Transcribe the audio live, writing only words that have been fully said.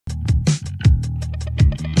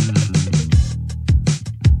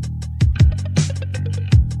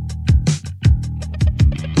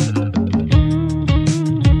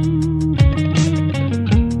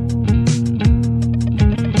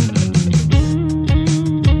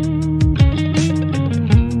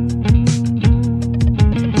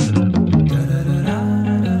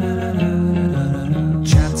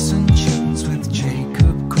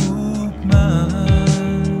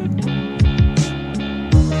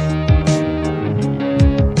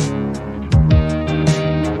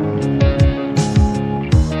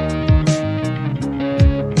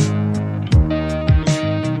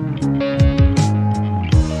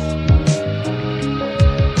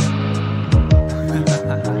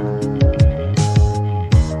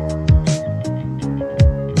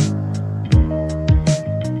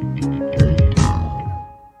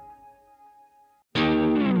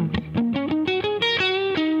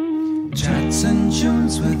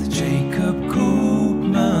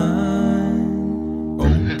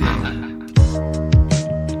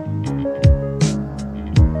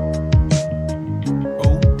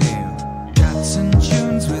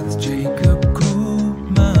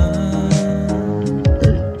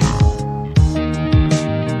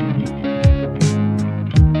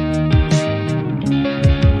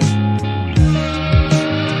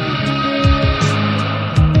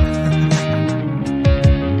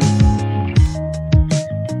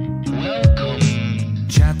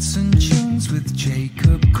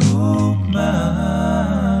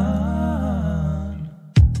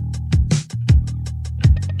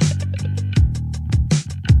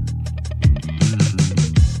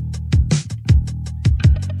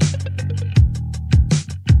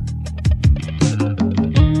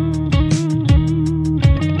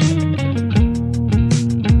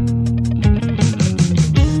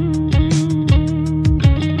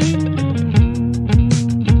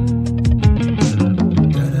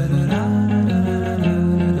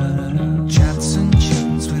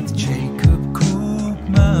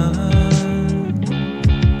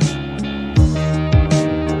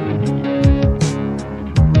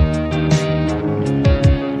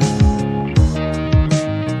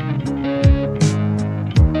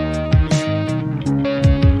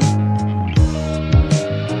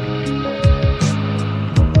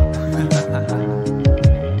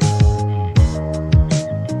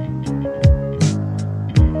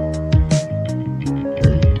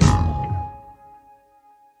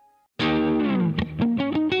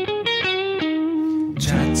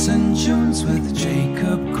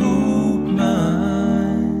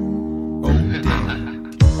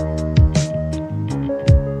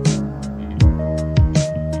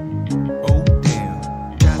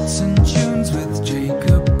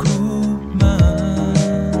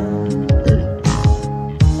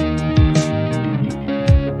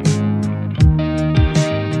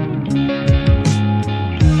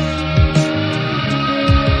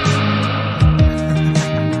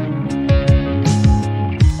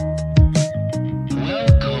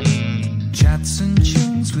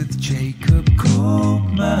Jacob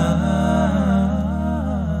Koopman.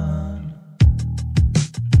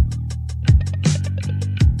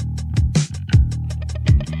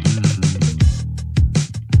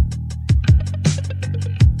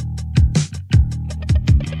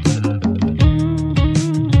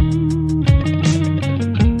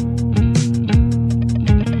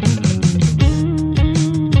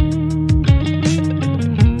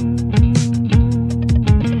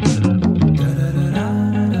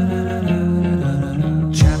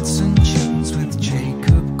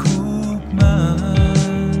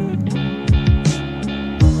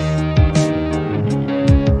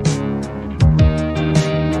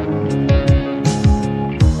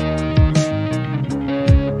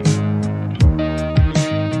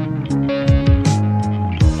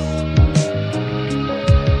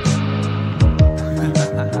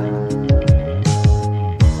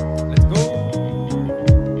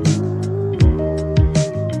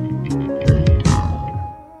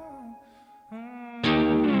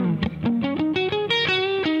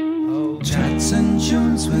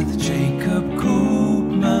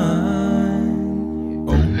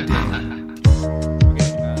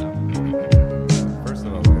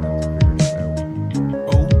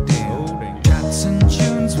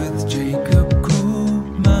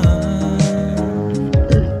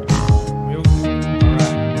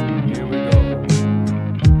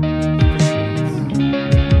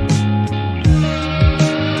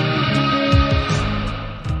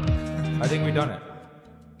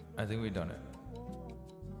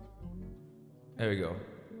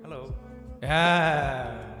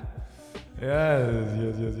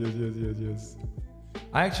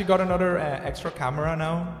 I actually got another extra camera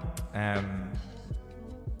now,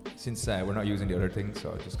 since we're not using the other thing,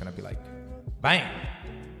 so it's just gonna be like, bang!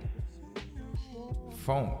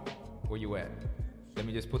 Phone, where you at? Let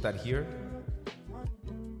me just put that here.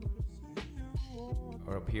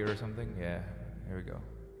 Or up here or something, yeah, here we go.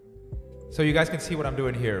 So you guys can see what I'm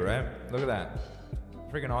doing here, right? Look at that,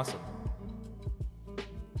 freaking awesome.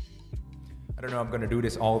 I don't know if I'm gonna do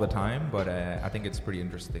this all the time, but I think it's pretty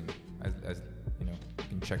interesting, as you know, you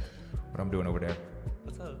can check what I'm doing over there.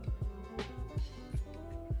 What's up?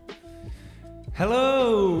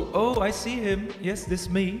 Hello! Oh, I see him. Yes, this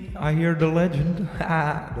me. I hear the legend.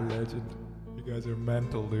 Ah, the legend. You guys are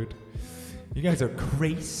mental, dude. You guys are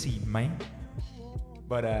crazy, man.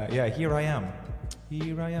 But yeah, here I am.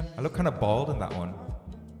 Here I am. I look kind of bald in that one.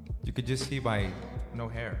 You could just see my no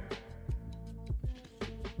hair.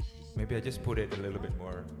 Maybe I just put it a little bit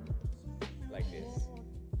more like this.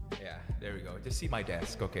 Yeah, there we go. Just see my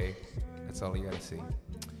desk, okay? That's all you gotta see.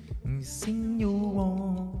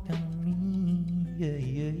 Yeah,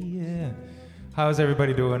 yeah, yeah. How's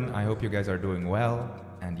everybody doing? I hope you guys are doing well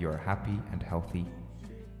and you're happy and healthy.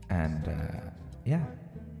 And yeah,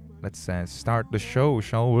 let's start the show,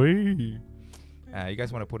 shall we? You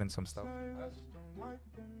guys want to put in some stuff?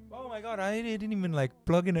 Oh my god, I didn't even like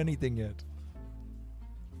plug in anything yet.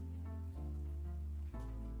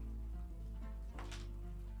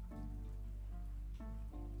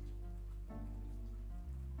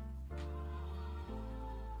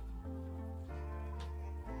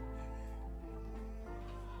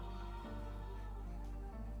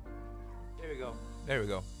 There we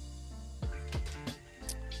go.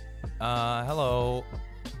 Hello.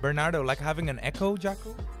 Bernardo, like having an echo,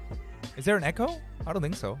 Jaco? Is there an echo? I don't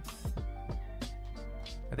think so.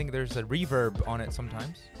 I think there's a reverb on it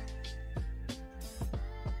sometimes.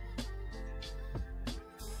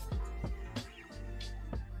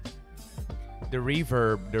 The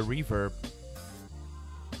reverb.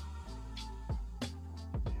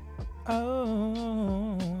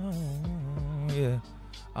 Oh, yeah.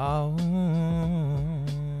 Oh.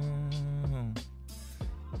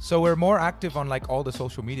 So we're more active on like all the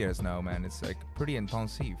social medias now, man. It's like pretty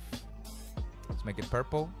intensive. Let's make it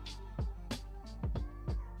purple.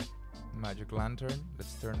 Magic lantern.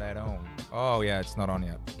 Let's turn that on. Oh yeah, it's not on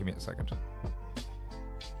yet. Give me a second.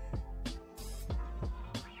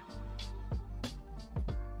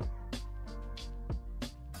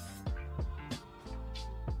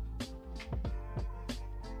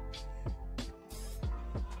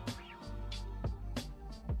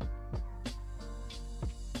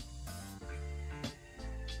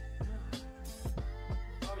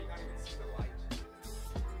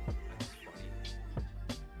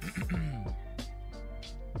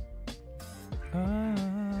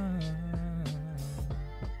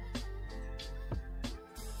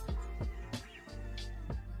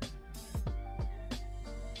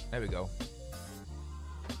 There we go.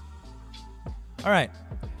 All right,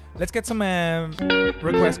 let's get some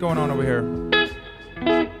requests going on over here.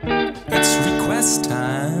 It's request last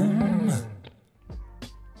time.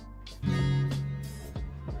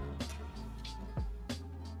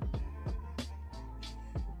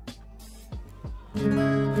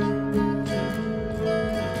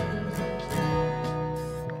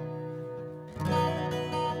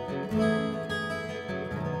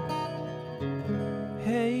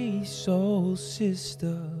 Hey, soul sister,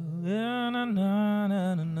 on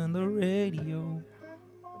the radio.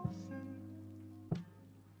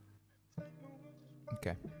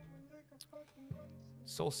 Okay.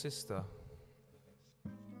 Soul sister.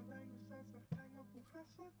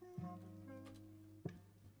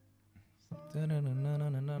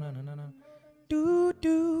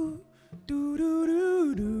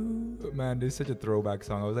 Man, this is such a throwback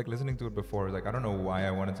song. I was like listening to it before. Like, I don't know why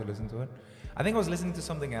I wanted to listen to it. I think I was listening to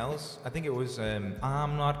something else. I think it was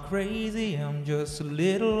I'm not crazy, I'm just a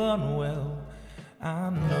little unwell. I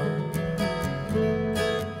know.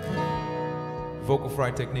 Vocal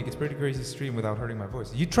fry technique. It's pretty crazy to stream without hurting my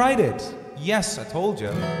voice. You tried it. Yes, I told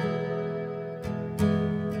you.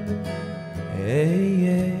 Hey,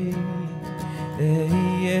 hey, hey,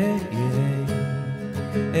 hey, hey,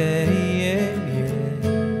 hey, hey.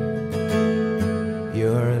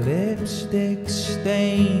 Your lipstick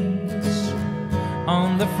stains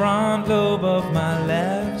on the front lobe of my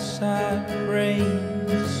left side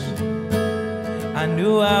brains. I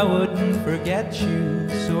knew I wouldn't forget you,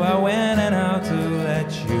 so I went out to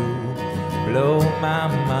let you blow my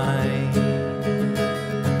mind.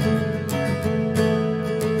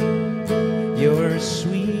 Your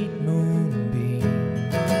sweet moonbeam,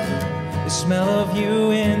 the smell of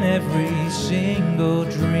you in every single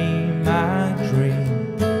dream I dream.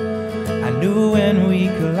 I knew when we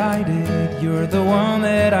collided, you're the one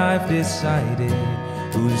that I've decided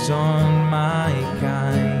who's on my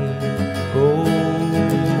kind. Oh,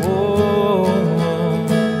 oh,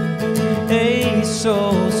 oh. Hey,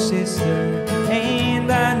 soul sister, ain't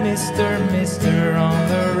that Mr. on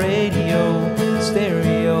the radio,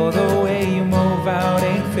 stereo, the way you move out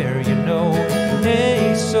ain't fair, you know.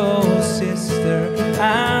 Hey, soul sister,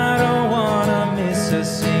 I don't wanna miss a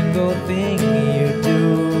single thing you do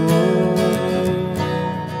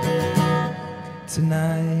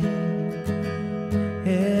tonight.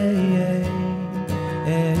 Hey, hey,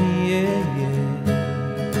 hey, hey,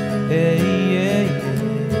 hey, hey, hey,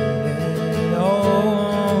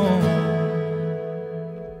 oh.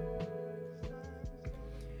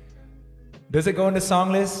 Does it go in the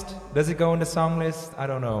song list? Does it go in the song list? I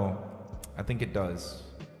don't know. I think it does.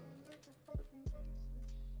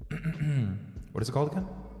 What is it called again?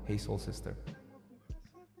 Hey, soul sister.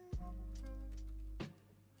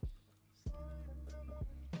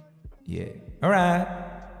 Yeah. All right.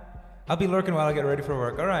 I'll be lurking while I get ready for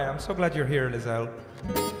work. All right. I'm so glad you're here, Lizelle.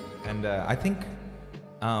 And I think,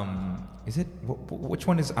 is it, which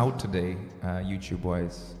one is out today,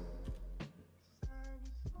 YouTube-wise?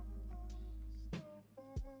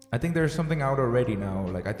 I think there's something out already now.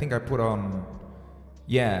 Like, I think I put on,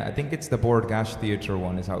 yeah, I think it's the Board Gash Theatre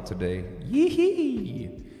one is out today. Yee-hee!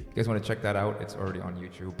 You guys want to check that out? It's already on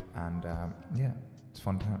YouTube. And yeah, it's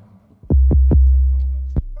fun time.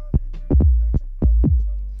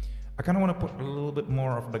 I kind of want to put a little bit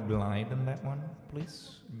more of the glide in that one,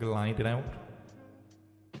 please. Glide it out.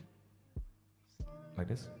 Like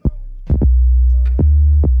this.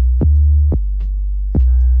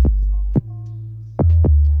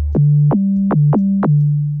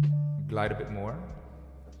 Glide a bit more.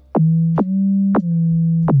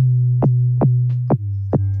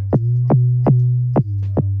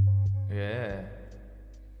 Yeah.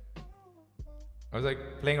 I was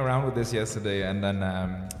like playing around with this yesterday, and then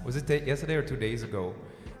was it yesterday or 2 days ago?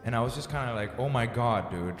 And I was just kind of like, oh my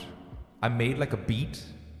god, dude! I made like a beat.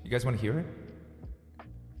 You guys want to hear it?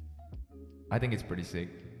 I think it's pretty sick.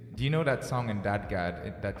 Do you know that song in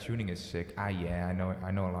Dadgad? That tuning is sick. Ah, yeah,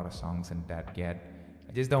 I know a lot of songs in Dadgad.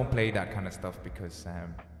 I just don't play that kind of stuff because I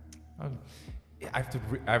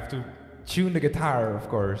have to tune the guitar, of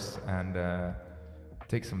course, and it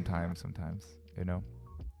takes some time sometimes, you know,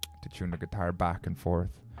 to tune the guitar back and forth.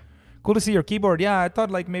 Cool to see your keyboard. Yeah, I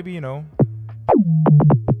thought like maybe, you know,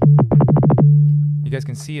 you guys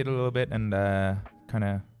can see it a little bit and kind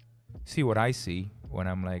of see what I see when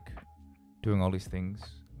I'm like doing all these things,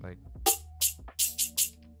 like.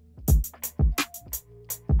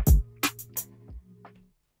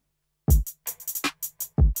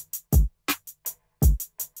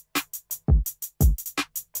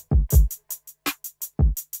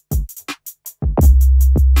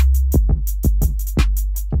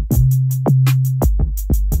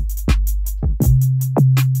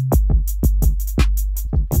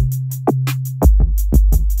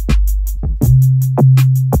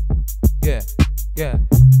 Yeah.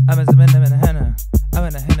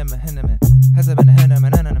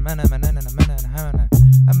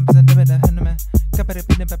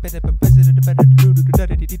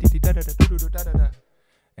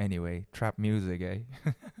 Anyway, trap music, eh?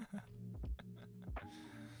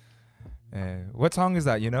 What song is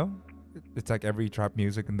that, you know? It's like every trap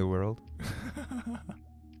music in the world.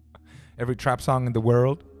 Every trap song in the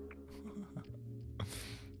world.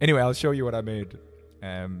 Anyway, I'll show you what I made.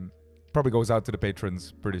 Probably goes out to the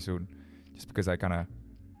patrons pretty soon. Just because I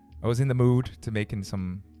was in the mood to making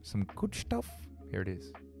some good stuff. Here it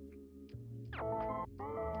is.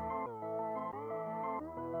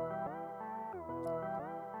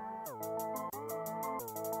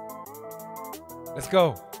 Let's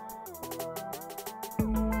go.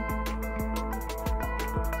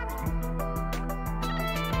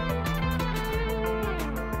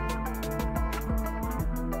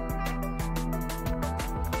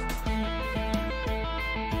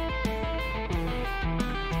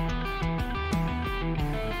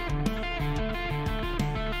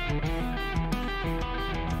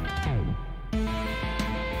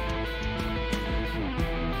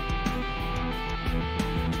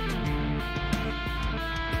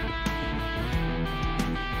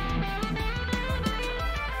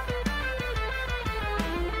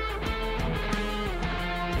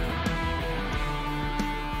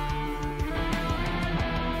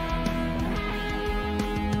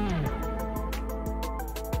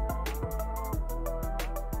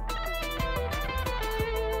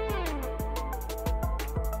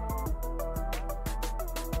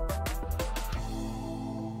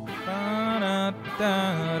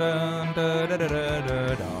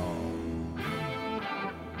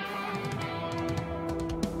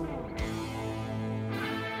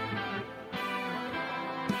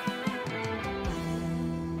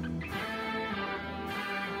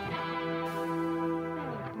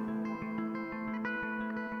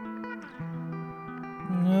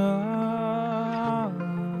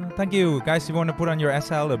 Thank you. Guys, if you want to put on your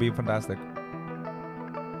SL, that'd be fantastic.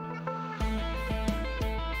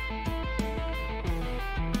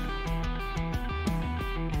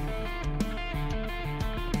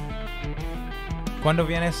 ¿Cuándo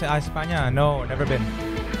vienes a España? No, never been.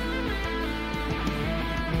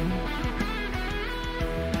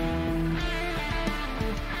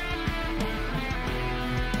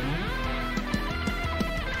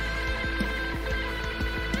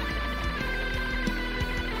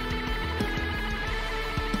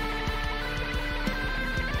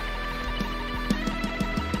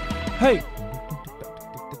 Hey!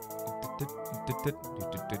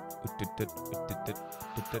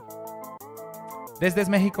 Desde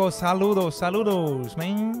México, saludos, saludos,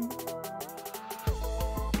 man.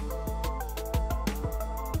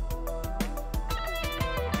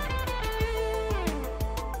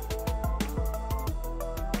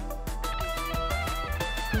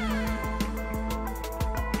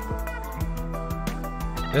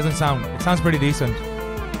 It sounds pretty decent.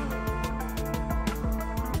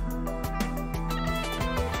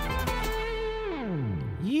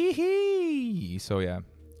 So yeah,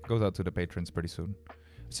 goes out to the patrons pretty soon.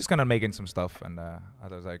 It's just kind of making some stuff, and I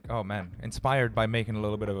was like, oh man, inspired by making a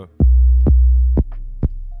little bit of a...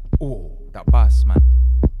 Oh, that bass, man.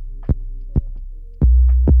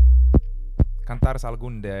 ¿Cantares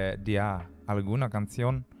algún día alguna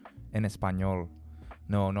canción en español?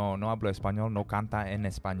 No hablo español, no canta en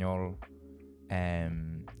español.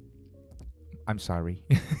 I'm sorry.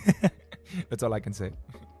 That's all I can say.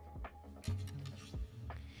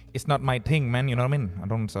 It's not my thing, man, you know what I mean? I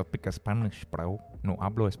don't speak Spanish, bro. No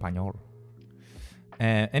hablo español.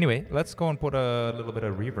 Anyway, let's go and put a little bit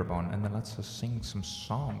of reverb on, and then let's just sing some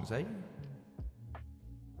songs, eh?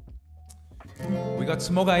 We got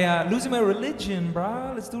Smogaya, Losing My Religion,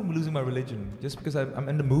 bro. Let's do Losing My Religion. Just because I'm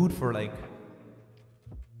in the mood for, like,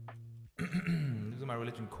 Losing My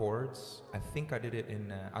Religion chords. I think I did it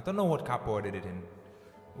in, I don't know what capo I did it in.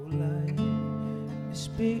 Oh, life is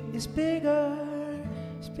bigger.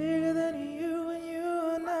 It's bigger than you and you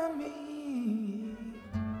are not me.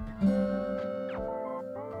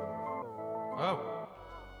 Oh.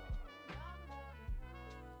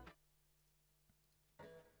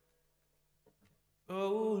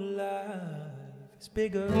 Oh, life is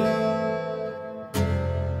bigger.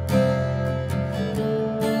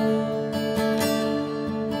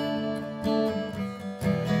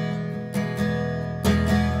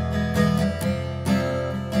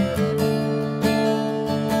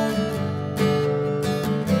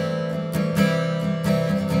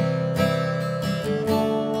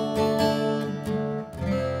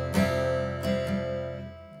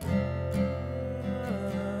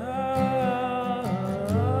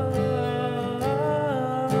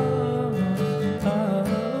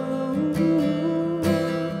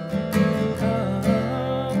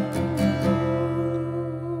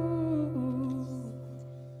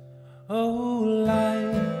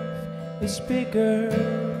 is bigger.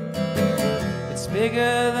 It's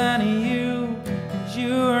bigger than you, 'cause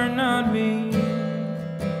you are not me.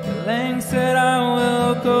 The lengths that I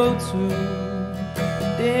will go to, the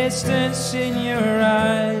distance in your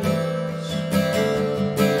eyes.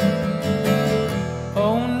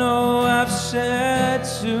 Oh no, I've said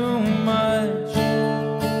too much.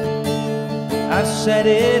 I've set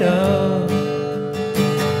it up.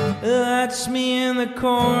 That's me in the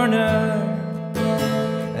corner.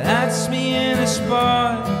 That's me in the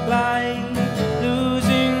spotlight,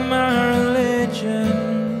 losing my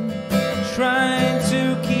religion, trying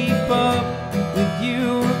to keep up with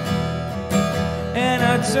you, and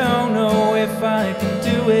I don't know if I can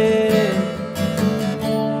do it.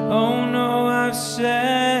 Oh no, I've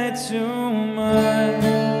said too much.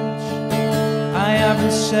 I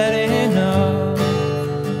haven't said enough.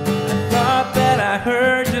 I thought that I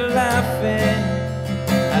heard you laughing.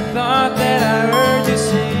 I thought that I heard you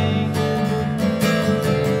sing.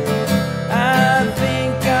 I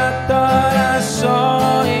think I thought I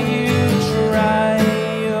saw you try.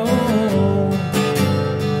 Oh,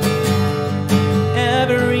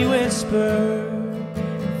 every whisper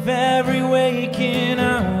of every waking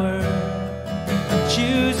hour, I'm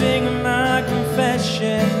choosing my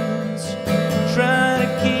confessions, trying to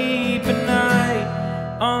keep an eye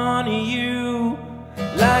on you,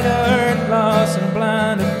 like a hurt, lost and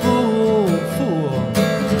blind, a fool.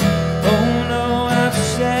 Oh no, I've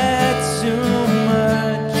said too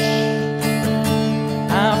much.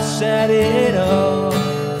 I've said it all.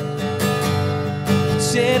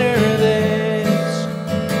 Consider this,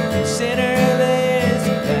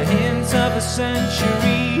 the hint of a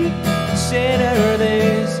century. Consider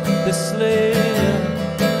this, the slip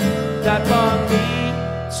that brought me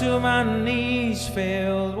to my knees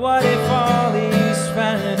failed. What if all these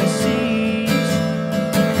fantasies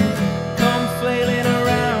come flailing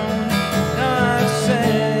around? Now I've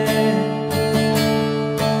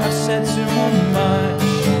said too much.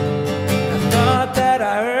 I thought that I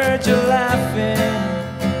heard you laughing.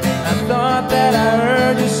 I thought that I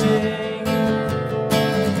heard you sing.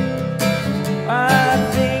 I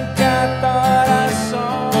think I thought I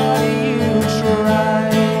saw you try.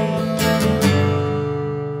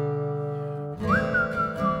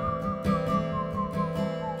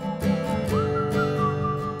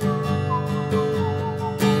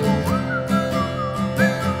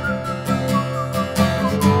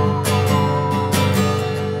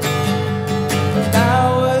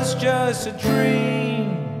 Just a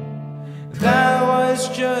dream. That was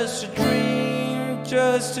just a dream,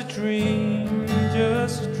 just a dream,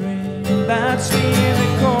 just a dream. That's me in the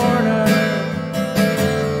corner.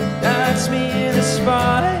 That's me in the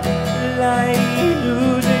spotlight,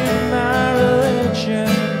 losing my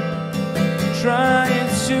religion, trying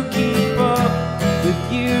to keep up with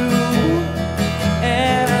you,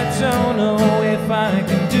 and I don't know if I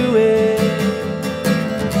can do it.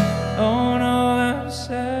 Oh no, I've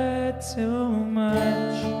said too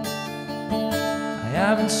much. I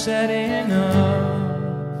haven't said enough.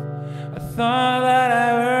 I thought that I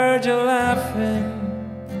heard you laughing.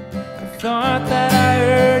 I thought that I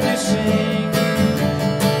heard you sing.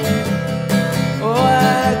 Oh,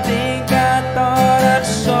 I think I thought I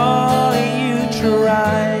saw you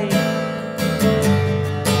try.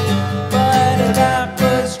 But that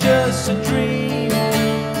was just a dream.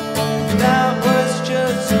 That was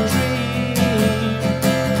just a dream.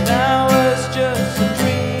 That was just a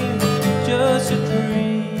dream, just a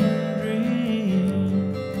dream,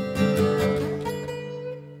 dream.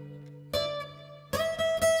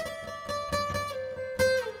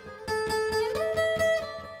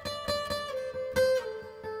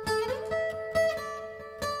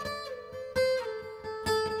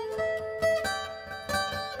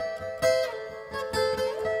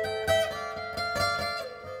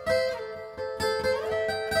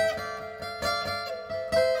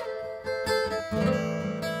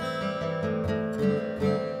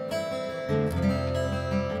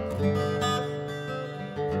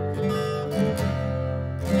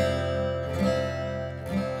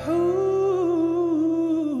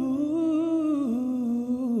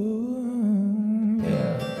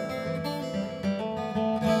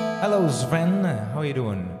 Hello Sven, how you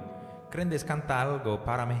doing? ¿Quieres canta algo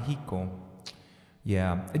para México?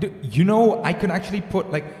 Yeah, you know, I could actually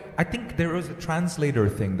put, like, I think there was a translator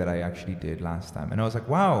thing that I actually did last time, and I was like,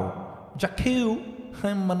 wow, Jaku,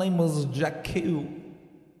 my name was Jaku.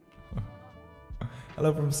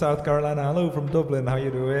 Hello from South Carolina, hello from Dublin, how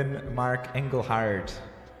you doing? Mark Engelhardt,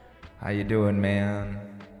 how you doing, man?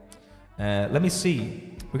 Let me see.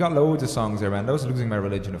 We got loads of songs there, man. That was Losing My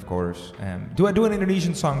Religion, of course. Do I do an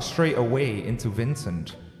Indonesian song straight away into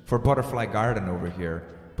Vincent? for Butterfly Garden over here.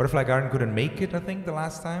 Butterfly Garden couldn't make it, I think, the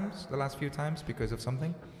last few times because of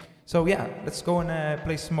something. So yeah, let's go and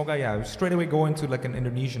play Semoga Ya. Straight away go into like an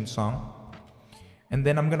Indonesian song. And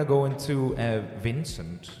then I'm gonna go into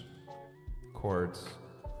Vincent chords.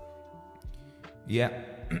 Yeah.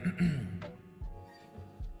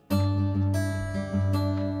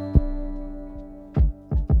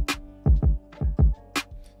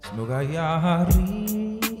 Semoga ya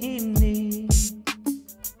hari ini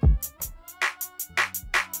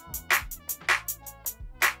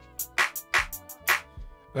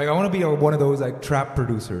like I want to be one of those like trap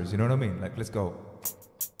producers, you know what I mean? Like, let's go.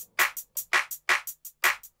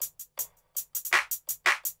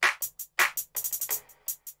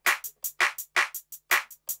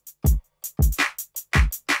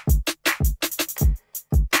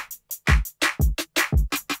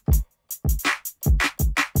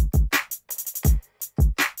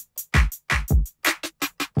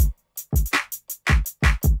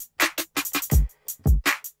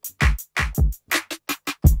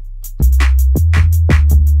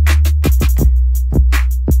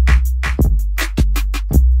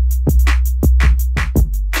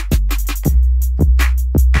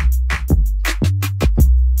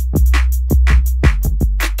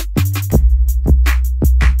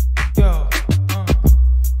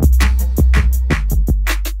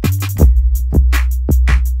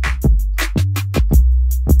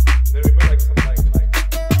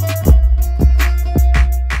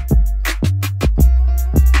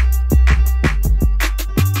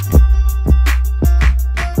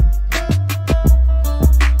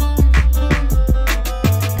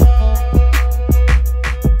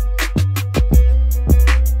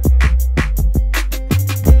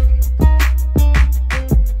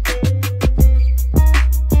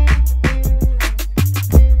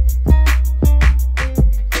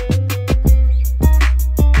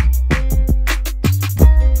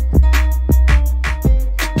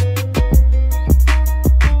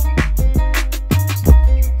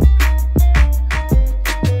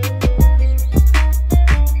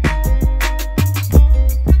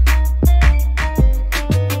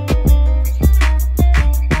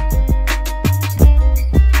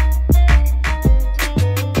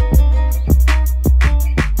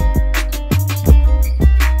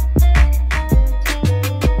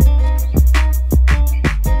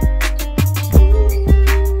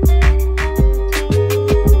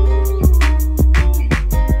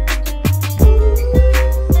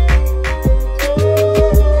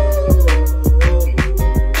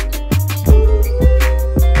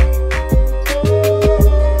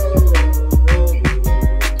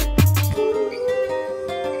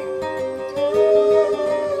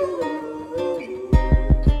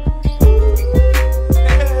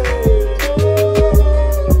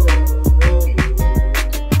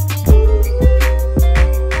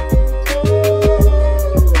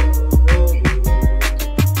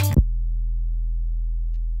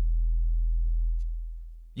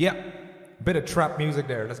 Yeah, bit of trap music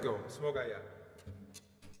there. Let's go. Semoga ya.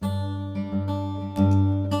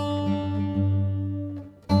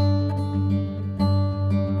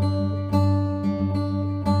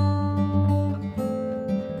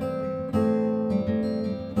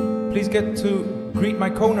 Please get to greet my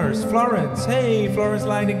coners. Florence. Hey, Florence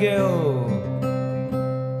Nightingale.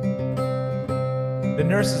 The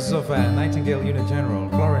nurses of Nightingale Unit General.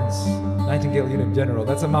 Florence Nightingale Unit General.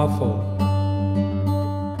 That's a mouthful.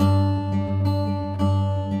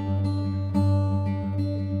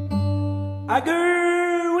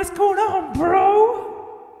 Agur, what's going on, bro?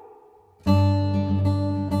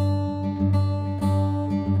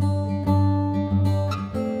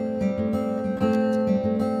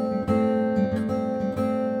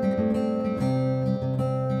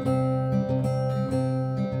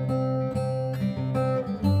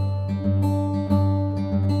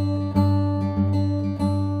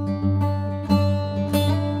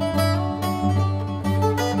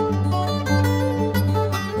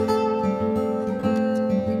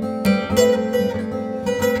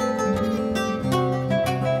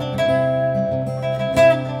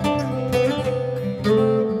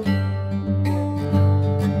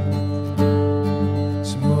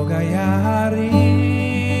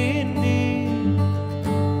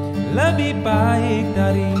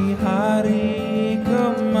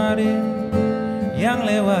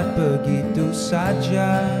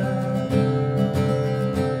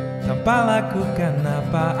 Lakukan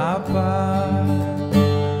apa-apa.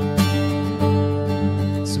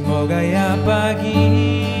 Semoga ya pagi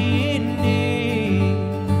ini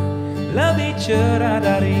lebih cerah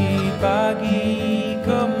dari pagi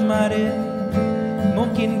kemarin.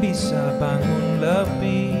 Mungkin bisa bangun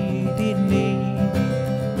lebih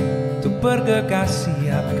bergegas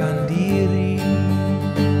siapkan diri.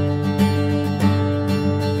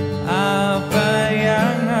 Apa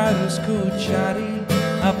yang harus ku cari,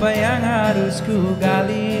 apa yang harus ku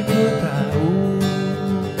gali, ku tahu.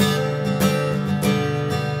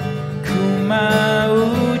 Ku mau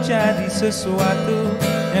jadi sesuatu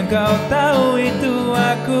yang kau tahu itu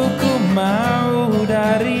aku. Ku mau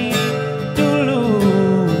dari dulu,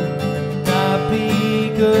 tapi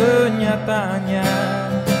kenyataannya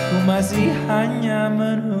ku masih hanya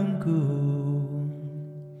menunggu.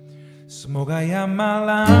 Semoga ya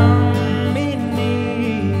malam ini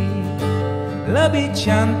lebih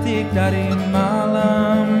cantik dari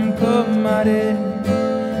malam kemarin.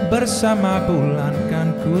 Bersama bulan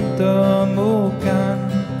kan ku temukan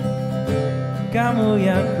kamu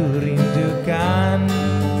yang ku rindukan.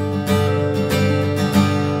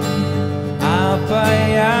 Apa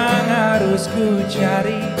yang harus ku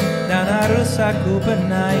cari dan harus aku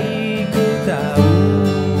benahi, ku tahu.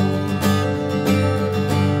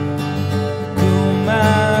 Ku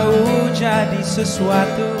mau jadi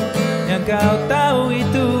sesuatu yang kau tahu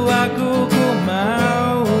itu aku. Ku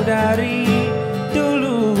mau dari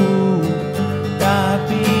dulu,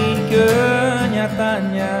 tapi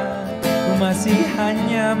kenyataannya ku masih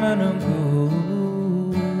hanya menunggu.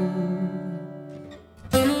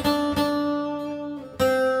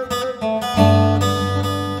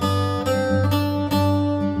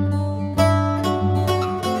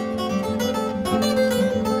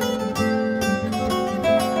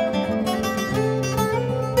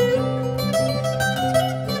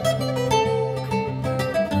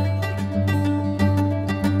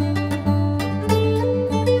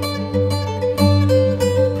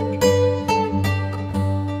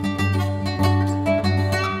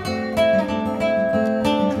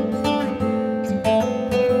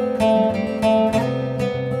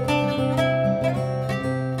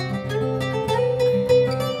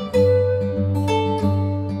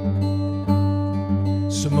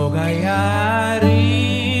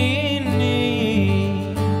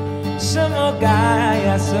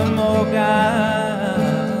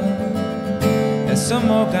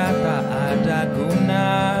 Semoga tak ada guna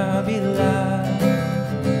bila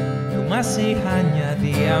ku masih hanya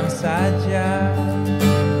diam saja.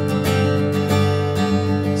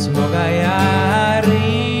 Semoga ya hari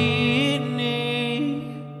ini,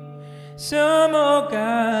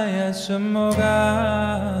 semoga ya semoga,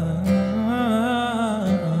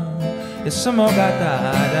 ya semoga tak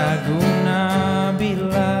ada guna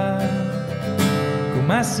bila ku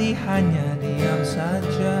masih hanya diam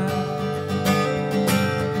saja.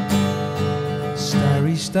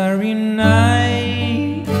 Starry, starry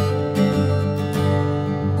night,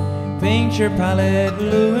 paint your palette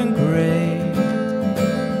blue and gray.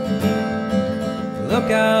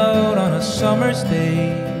 Look out on a summer's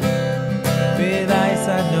day. With eyes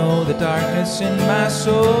that know the darkness in my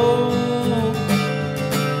soul.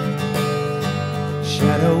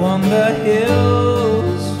 Shadow on the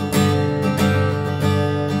hills,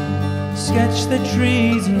 sketch the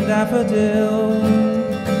trees and daffodils.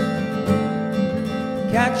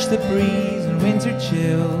 Catch the breeze and winter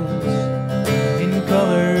chills in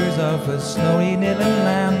colors of a snowy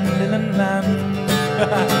inland land.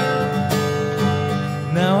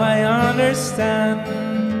 Now I understand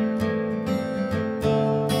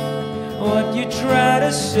what you try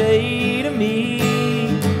to say to me,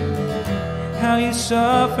 how you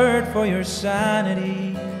suffered for your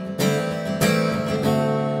sanity,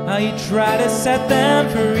 how you try to set them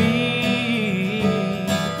free.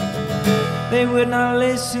 They would not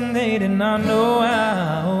listen, they did not know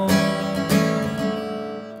how.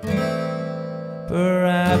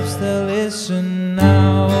 Perhaps they'll listen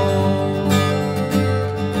now.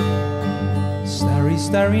 Starry,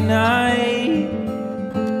 starry night.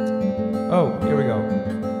 Oh, here we go.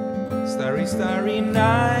 Starry, starry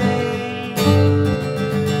night.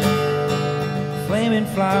 Flaming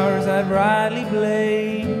flowers that brightly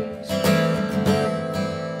blaze,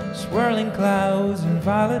 swirling clouds and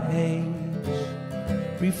violet haze,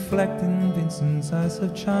 reflecting Vincent's eyes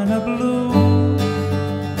of china blue.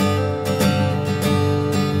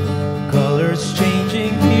 Colors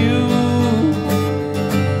changing hue,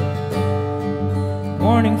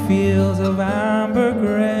 morning fields of amber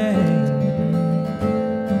grain,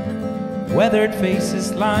 weathered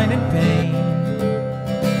faces lined in pain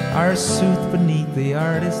are soothed beneath the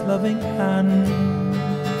artist's loving hand.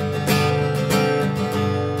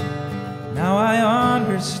 Now I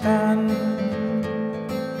understand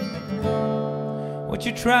what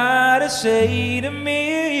you try to say to me,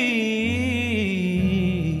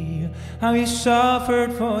 how you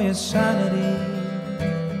suffered for your sanity,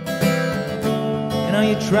 and now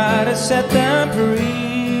you try to set them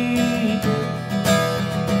free.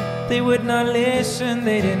 They would not listen,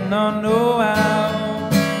 they did not know how.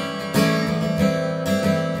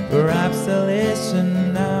 Perhaps they'll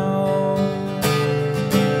listen now.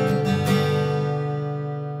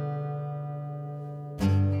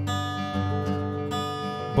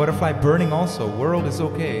 Butterfly burning also. World is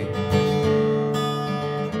okay.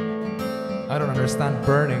 I don't understand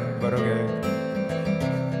burning, but okay.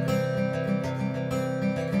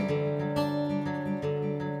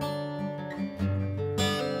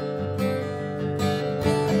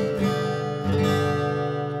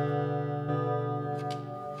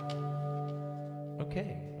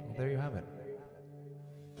 Okay, well, there you have it.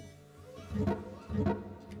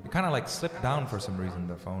 It kind of like slipped down for some reason,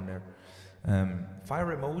 the phone there.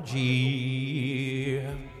 Fire emoji.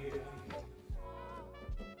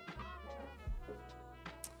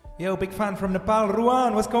 Yo, big fan from Nepal,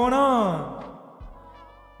 Ruan, what's going on?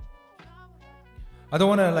 I don't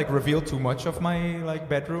want to like reveal too much of my like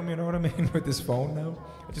bedroom, you know what I mean, with this phone now.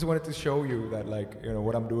 I just wanted to show you that like, you know,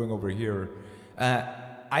 what I'm doing over here.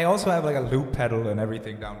 I also have like a loop pedal and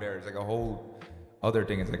everything down there. It's like a whole other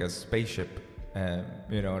thing. It's like a spaceship,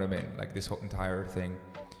 you know what I mean? Like this whole entire thing.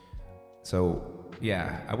 So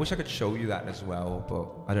yeah, I wish I could show you that as well, but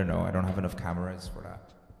I don't know. I don't have enough cameras for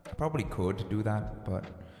that. I probably could do that, but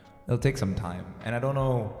it'll take some time. And I don't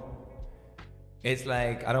know. It's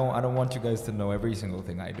like I don't want you guys to know every single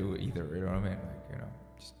thing I do either. You know what I mean? Like, you know,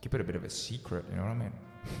 just keep it a bit of a secret. You know what I mean?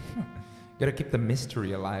 Gotta keep the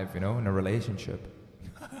mystery alive. You know, in a relationship.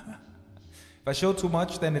 If I show too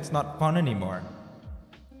much, then it's not fun anymore.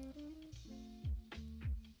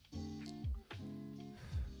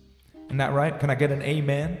 Isn't that right? Can I get an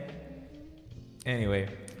amen? Anyway,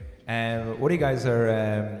 what you guys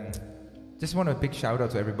are... just want a big shout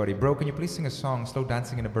out to everybody. Bro, can you please sing a song, Slow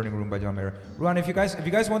Dancing in a Burning Room by John Mayer? Ruan, if you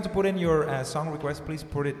guys want to put in your song request, please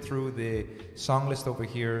put it through the song list over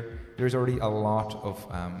here. There's already a lot of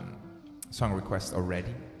song requests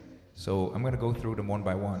already. So I'm going to go through them one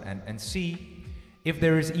by one and see if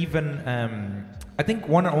there is even... I think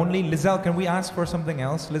one and only. Lizelle, can we ask for something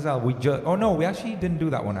else? Lizelle, oh no, we actually didn't do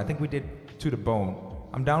that one. I think we did To the Bone.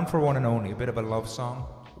 I'm down for one and only. A bit of a love song.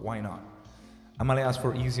 Why not? Amalie asked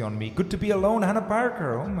for Easy on Me. Good to be alone, Hannah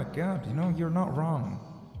Parker. Oh my God, you know, you're not wrong.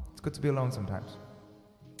 It's good to be alone sometimes.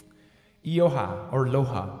 Ioha or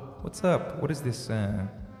Loha. What's up? What is this?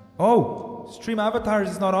 Oh, Stream Avatars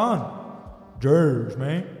is not on. Jerz,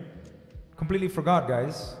 man. Completely forgot,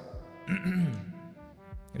 guys.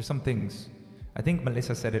 There's some things. I think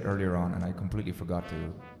Melissa said it earlier on, and I completely forgot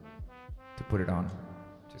to put it on.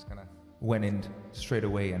 Just kind of went in straight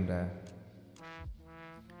away and,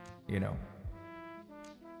 you know,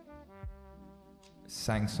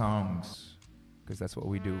 sang songs, because that's what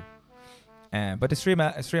we do. But the stream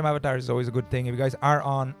avatar is always a good thing. If you guys are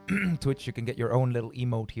on Twitch, you can get your own little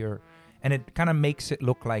emote here, and it kind of makes it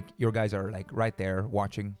look like your guys are like right there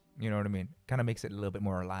watching. You know what I mean? Kind of makes it a little bit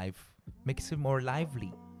more alive, makes it more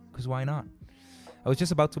lively. Because why not? I was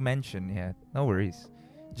just about to mention, yeah, no worries.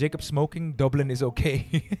 Jacob smoking, Dublin is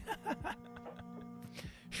okay.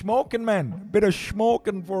 Smoking, man, bit of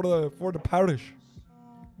smoking for the parish.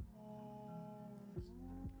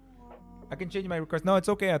 I can change my request. No, it's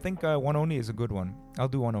okay. I think one only is a good one. I'll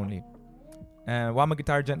do one only. While My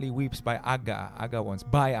Guitar Gently Weeps by Aga. Aga once.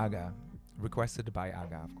 By Aga. Requested by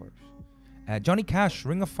Aga, of course. Johnny Cash,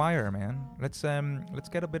 Ring of Fire, man. Let's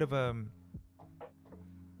get a bit of a...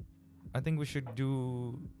 I think we should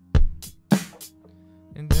do...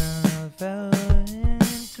 And I fell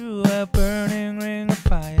into a burning ring of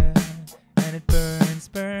fire, and it burns,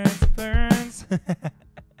 burns, burns.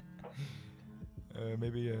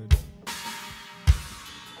 Maybe...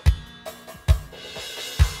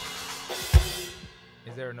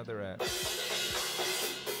 Is there another...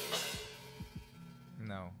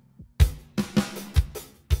 No.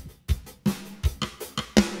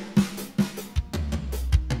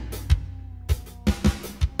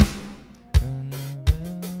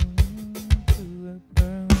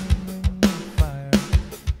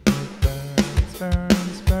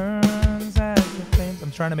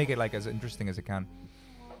 I'm trying to make it like as interesting as I can.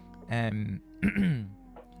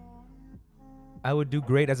 I would do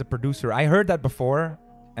great as a producer. I heard that before,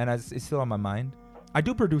 and it's still on my mind. I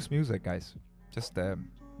do produce music, guys. Just if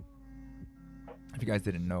you guys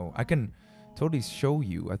didn't know, I can totally show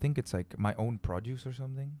you. I think it's like my own produce or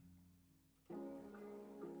something.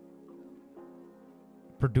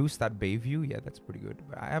 Produce that Bayview, yeah, that's pretty good.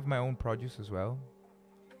 But I have my own produce as well.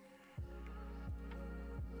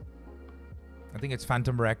 I think it's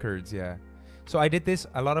Phantom Records, yeah. So I did this.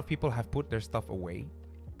 A lot of people have put their stuff away,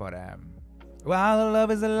 but While the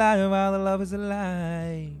love is alive, while the love is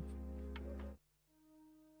alive.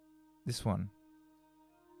 This one.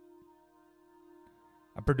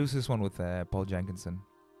 I produced this one with Paul Jenkinson.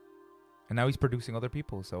 And now he's producing other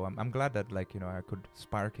people, so I'm glad that, like, you know, I could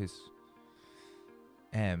spark his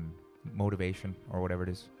motivation or whatever it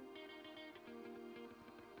is.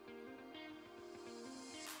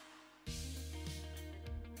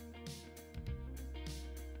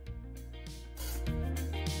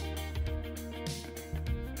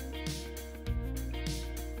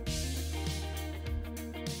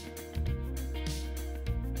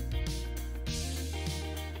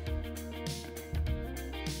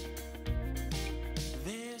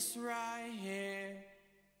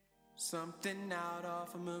 Something out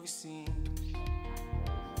of a movie scene.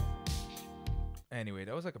 Anyway,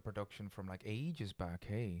 that was like a production from like ages back,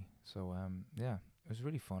 hey. So yeah, it was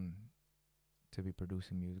really fun to be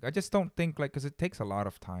producing music. I just don't think like, cause it takes a lot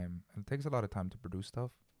of time. It takes a lot of time to produce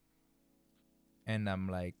stuff. And I'm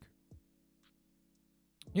like,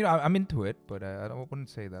 you know, I'm into it, but I wouldn't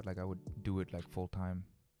say that like I would do it like full time.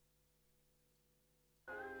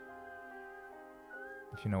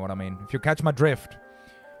 If you know what I mean. If you catch my drift.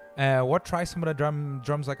 What try some of the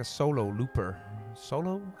drums like a solo looper?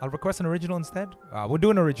 Solo? I'll request an original instead. We'll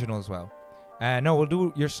do an original as well. No, we'll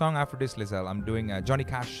do your song after this, Lizelle. I'm doing Johnny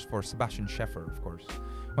Cash for Sebastian Sheffer, of course.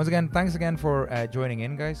 Once again, thanks again for joining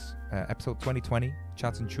in, guys. Episode 2020,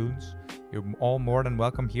 Chats and Tunes. You're all more than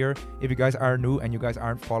welcome here. If you guys are new and you guys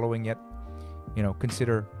aren't following yet, you know,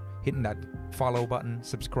 consider hitting that follow button,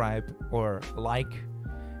 subscribe, or like.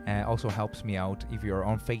 Also helps me out if you're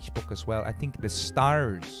on Facebook as well. I think the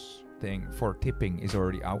stars thing for tipping is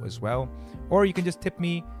already out as well. Or you can just tip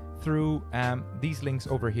me through these links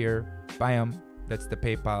over here. Bam, that's the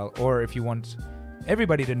PayPal. Or if you want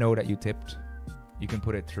everybody to know that you tipped, you can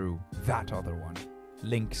put it through that other one.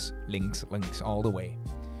 Links all the way.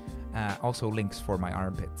 Also links for my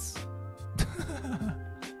armpits.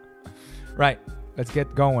 Right, let's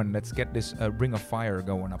get going. Let's get this Ring of Fire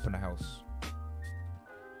going up in the house.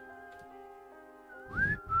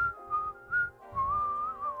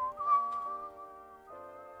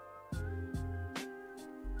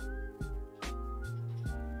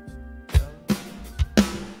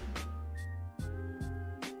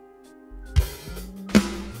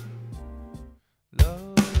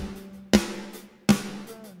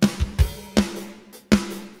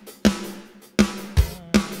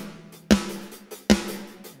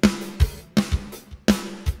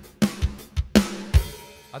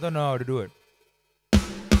 I don't know how to do it.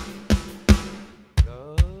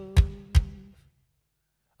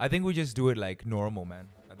 I think we just do it like normal, man.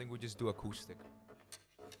 I think we just do acoustic.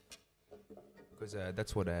 Because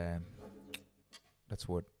that's what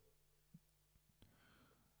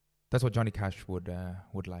Johnny Cash would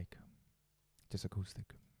like. Just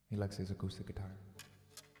acoustic. He likes his acoustic guitar.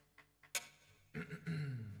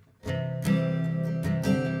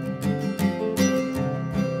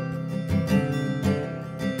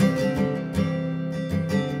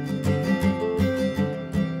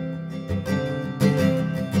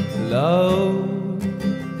 Love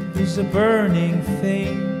is a burning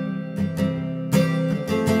thing,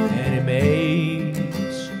 and it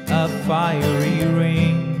makes a fiery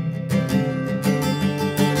ring,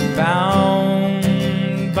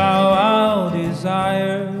 bound by wild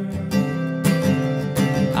desire.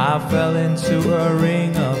 I fell into a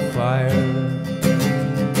ring of fire,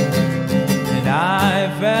 and I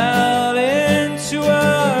fell into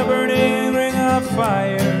a burning ring of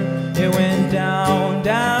fire. It went down,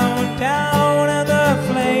 down, down, and the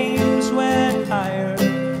flames went higher.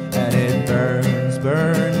 And it burns,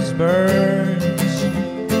 burns, burns.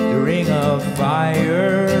 The ring of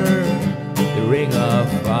fire, the ring of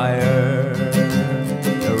fire,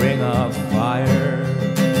 the ring of fire.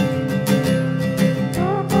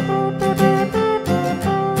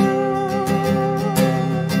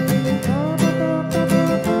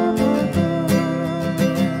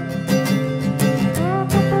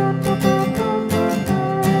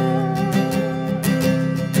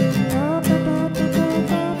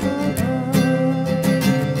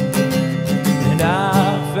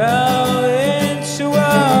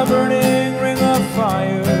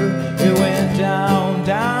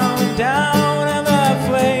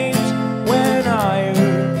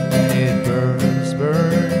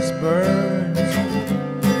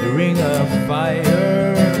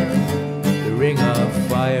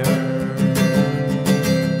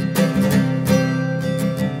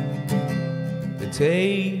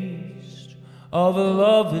 Taste of a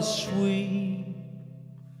love is sweet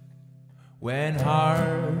when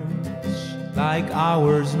hearts like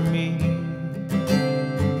ours meet.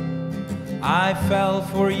 I fell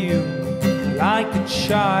for you like a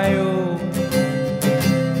child.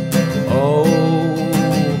 Oh,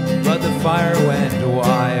 but the fire went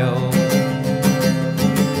wild,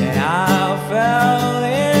 and I fell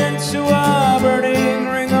into a burning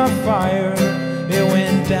ring of fire. It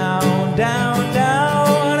went down, down,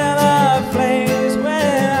 down, and the flames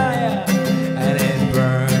went higher, and it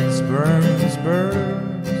burns, burns,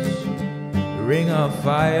 burns. The ring of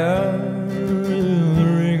fire, the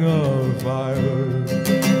ring of fire,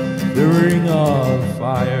 the ring of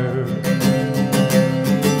fire.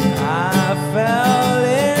 I fell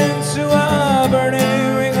into a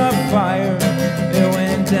burning ring of fire. It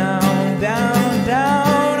went down, down,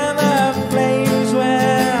 down, and the flames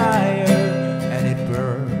went higher, and it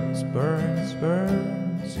burns, burns,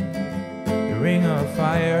 burns. The ring of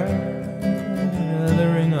fire, the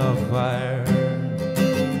ring of fire,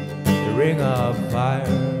 the ring of fire,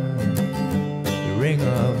 the ring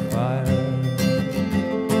of fire,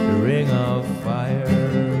 the ring of fire.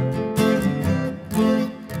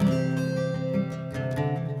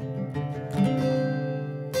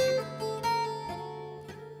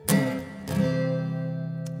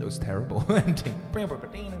 Terrible ending.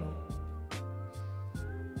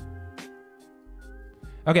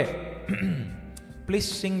 Okay. Please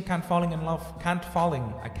sing Can't Falling in Love. Can't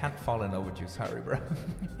Falling. I can't fall in love with you. Sorry, bro.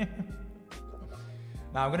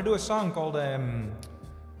 Now I'm gonna do a song called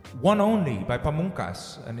One Only by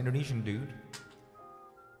Pamungkas, an Indonesian dude.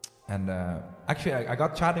 And actually I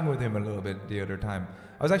got chatting with him a little bit the other time.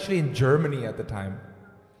 I was actually in Germany at the time,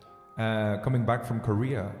 coming back from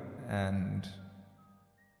Korea, and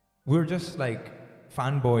we were just like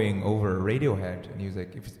fanboying over Radiohead, and he was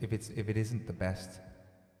like, if it isn't the best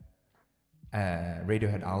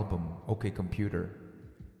Radiohead album, OK Computer,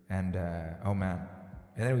 and oh man,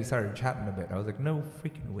 and then we started chatting a bit. I was like, no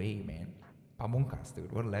freaking way, man, Pamungkas,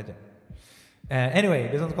 dude, what a legend. Anyway,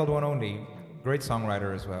 this one's called One Only. Great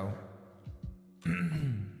songwriter as well.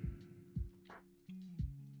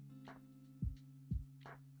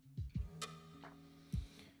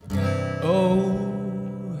 Oh.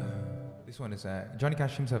 This one is Johnny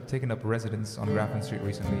Cash seems to have taken up residence on Grafton Street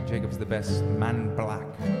recently. Jacob's the best man black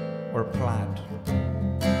or plaid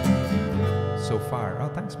so far. Oh,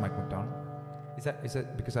 thanks, Mike McDonald. Is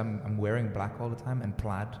that because I'm wearing black all the time and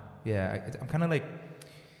plaid? Yeah, I'm kind of like,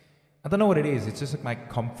 I don't know what it is. It's just like my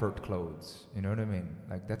comfort clothes. You know what I mean?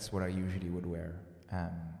 Like that's what I usually would wear.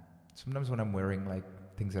 Sometimes when I'm wearing like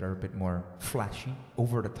things that are a bit more flashy,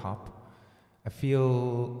 over the top, I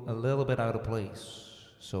feel a little bit out of place.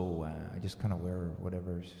 So I just kind of wear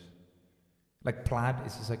whatever's... Like plaid,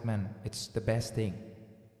 it's just like, man, it's the best thing.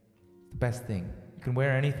 The best thing. You can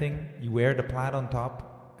wear anything. You wear the plaid on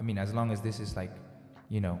top. I mean, as long as this is like,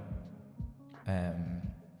 you know,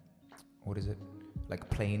 what is it? Like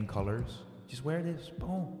plain colors. Just wear this.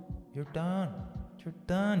 Boom. You're done. You're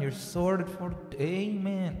done. You're sorted for the day,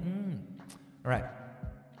 man. All right.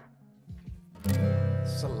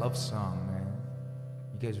 This is a love song, man.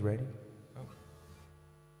 You guys ready?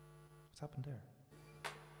 What's happened there?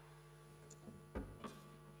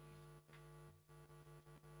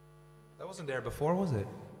 That wasn't there before, was it?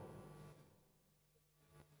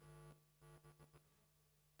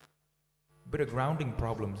 Bit of grounding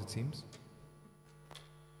problems, it seems.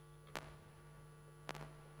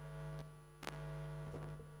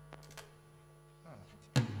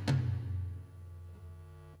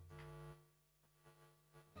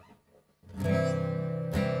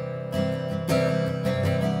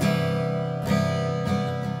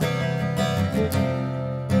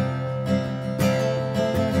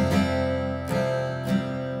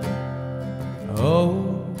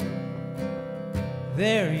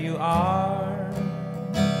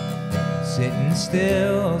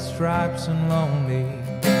 Still stripes and lonely,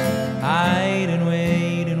 hiding,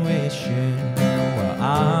 waiting, wishing. Well,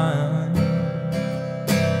 I'm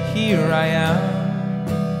here. I am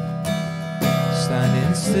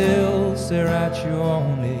standing still, stare at you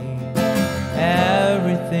only.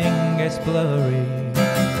 Everything gets blurry.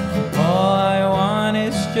 All I want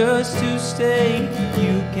is just to stay.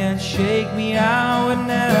 You can't shake me, I would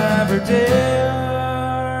never dare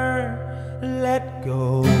let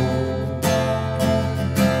go.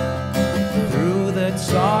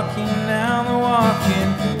 Talking and the walking,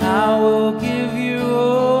 I will give you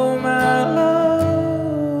all my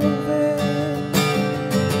loving.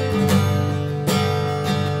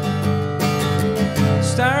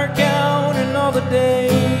 Start counting all the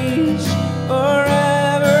days,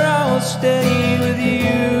 forever I will stay with you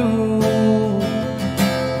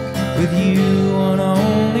and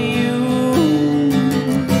only you.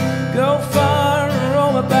 Go far and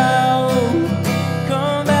roam about,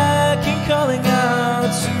 come back and come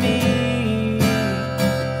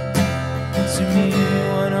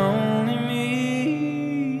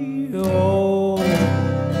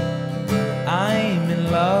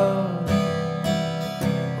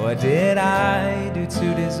I do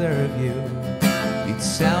to deserve you? You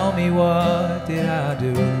tell me, what did I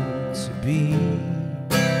do to be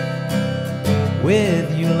with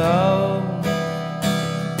you, love?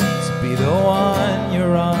 To be the one you're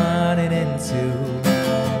running into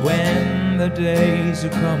when the days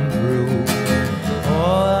have come through.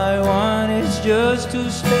 All I want is just to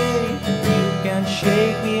stay. You can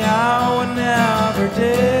shake me, I would never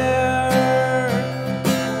dare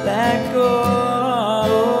let go.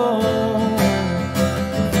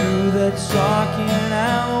 Through the talking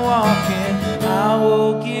and walking, I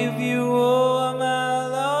will give you all my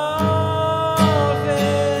loving,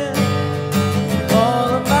 all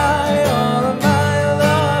of my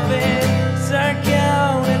loving. Start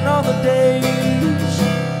counting all the days,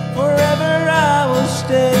 forever I will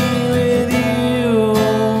stay with you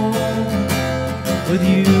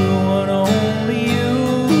and only you.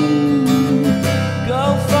 Go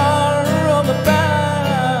far on the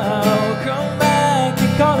bow, come back,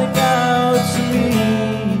 you're calling out to me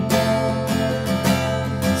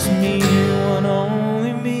and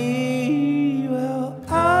only me. Well,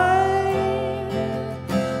 I'm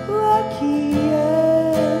lucky,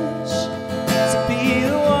 yes, to be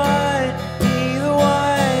the one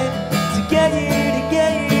to get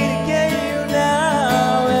you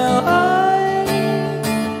now. Well, I'm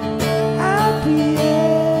happy,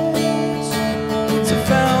 yes, to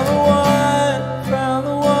found the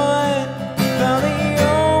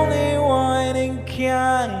only one and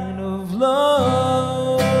kind of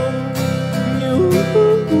love. You,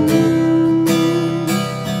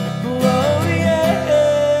 oh yeah.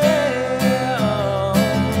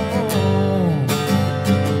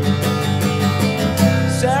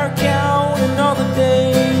 Start counting all the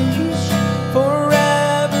days,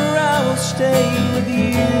 forever I will stay with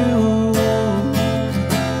you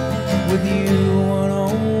and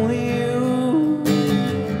only you.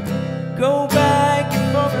 Go back and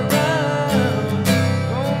forth around,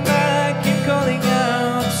 go back and calling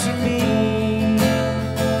out to me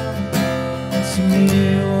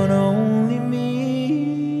and only me.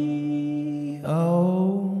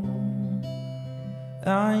 Oh,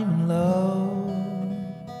 I'm in love.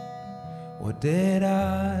 What did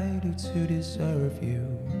I do to deserve you?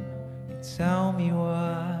 You tell me,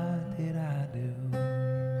 what did I do?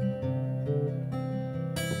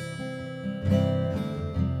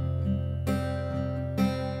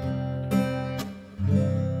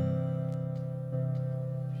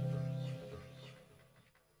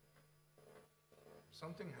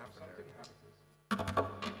 Something happened.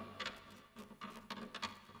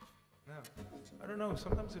 No, I don't know.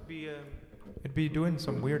 Sometimes it'd be doing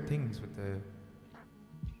some weird things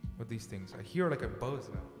with these things. I hear like a buzz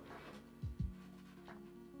now.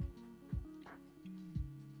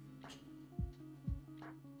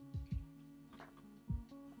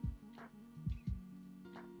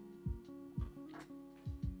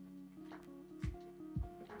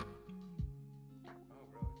 Oh,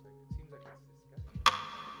 bro, it seems like it's this guy.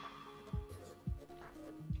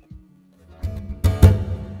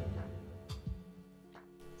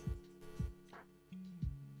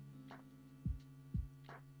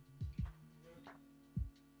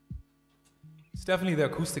 It's definitely the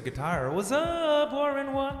acoustic guitar. What's up,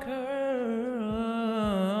 Warren Walker?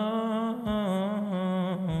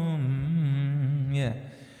 Yeah.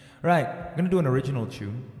 Right, I'm gonna do an original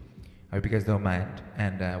tune. I hope you guys don't mind.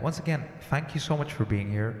 And once again, thank you so much for being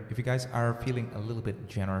here. If you guys are feeling a little bit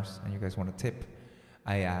generous and you guys want to tip,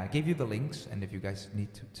 I gave you the links, and if you guys need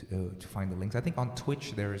to find the links, I think on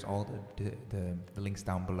Twitch there is all the links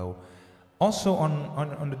down below. Also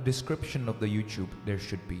on the description of the YouTube there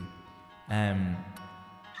should be.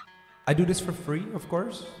 I do this for free, of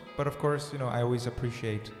course, but of course, you know, I always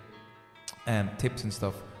appreciate tips and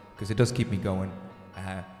stuff because it does keep me going.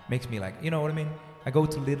 Makes me like, you know what I mean? I go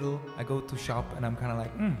to Lidl, I go to shop, and I'm kind of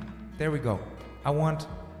like, there we go.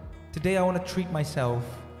 Today I want to treat myself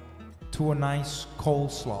to a nice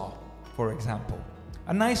coleslaw, for example.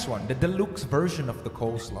 A nice one, the deluxe version of the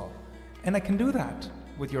coleslaw. And I can do that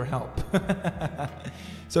with your help.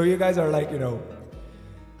 So you guys are like, you know,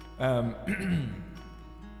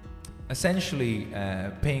 essentially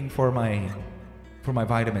paying for my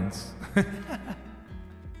vitamins.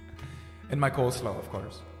 And my coleslaw, of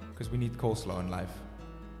course, because we need coleslaw in life.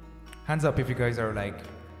 Hands up if you guys are like,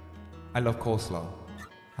 I love coleslaw.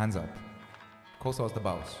 Hands up. Coleslaw is the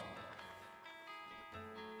boss.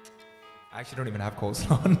 I actually don't even have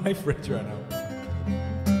coleslaw on my fridge right now.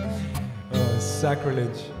 Oh,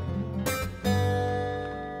 sacrilege.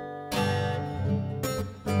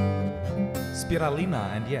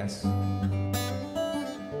 Spiralina, and yes.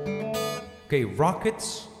 Okay,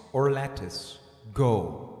 rockets or lettuce?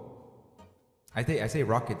 Go. I say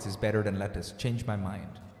rockets is better than lettuce. Change my mind.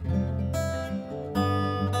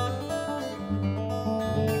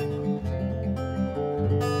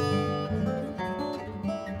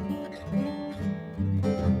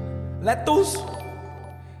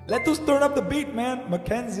 Let us turn up the beat, man.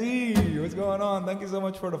 Mackenzie, what's going on? Thank you so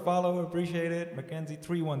much for the follow. Appreciate it.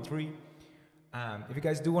 Mackenzie313. If you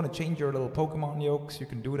guys do want to change your little Pokemon yolks, you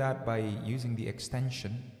can do that by using the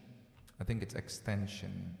extension. I think it's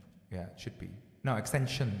extension. Yeah, it should be. No,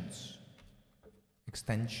 extensions.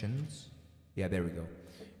 Extensions. Yeah, there we go.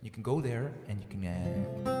 You can go there and you can...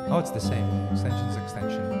 oh, it's the same. Extensions,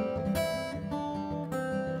 extension.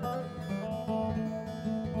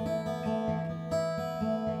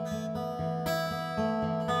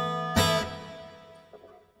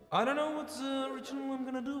 I don't know what's the original I'm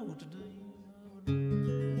gonna do today.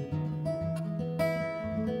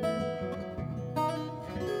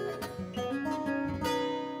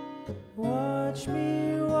 Watch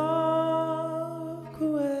me walk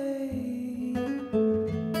away.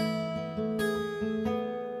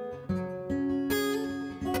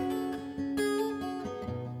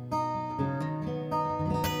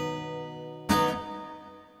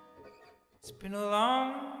 It's been a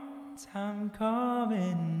long time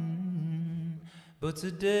coming, but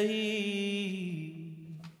today,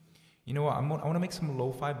 you know what? I want to make some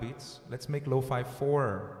lo-fi beats. Let's make lo-fi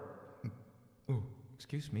 4. Ooh,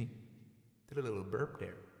 excuse me. Did a little burp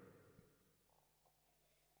there.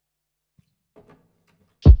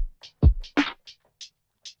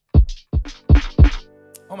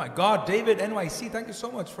 Oh my God, David NYC, thank you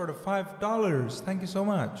so much for the $5. Thank you so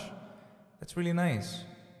much. That's really nice.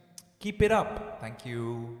 Keep it up. Thank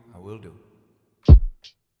you. I will do.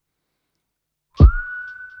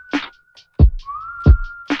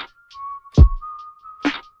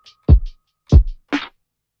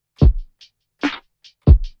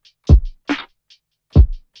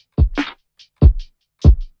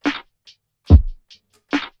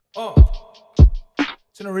 Oh,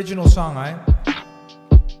 it's an original song, right?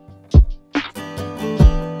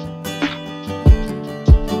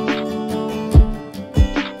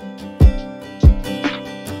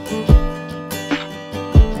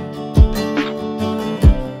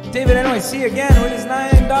 David NYC again with his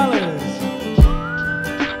 $9.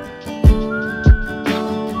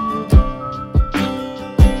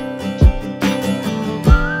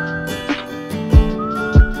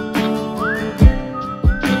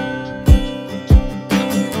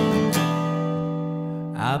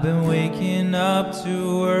 I've been waking up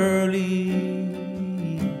too early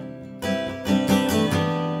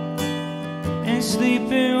and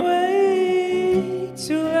sleeping way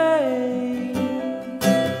too late.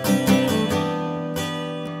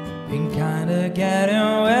 Been kinda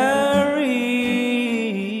getting weary,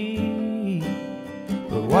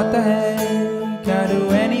 but what the heck, I do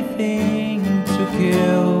anything to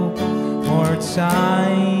kill more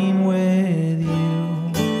time with you.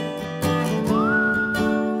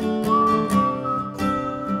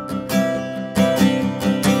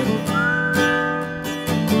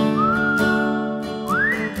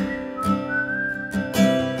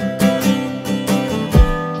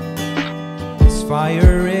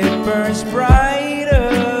 Fire, it burns brighter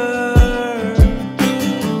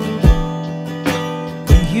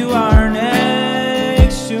when you are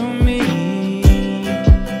next to me.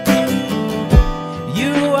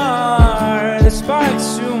 You are the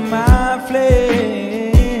sparks to my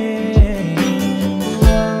flames,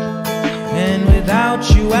 and without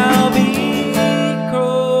you I'll be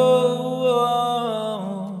cold.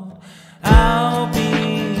 I'll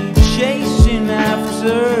be chasing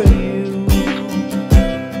after you.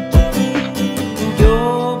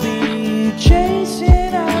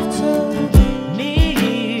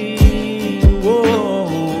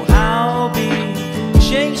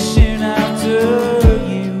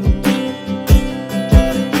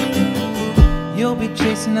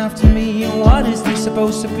 After me, and what is this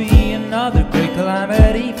supposed to be? Another great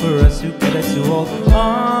calamity for us who get us to hold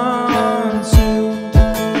on to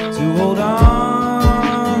hold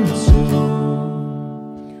on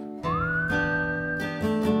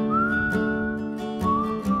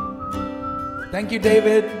to. Thank you,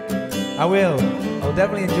 David. I will. I'll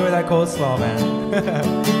definitely enjoy that coleslaw, man.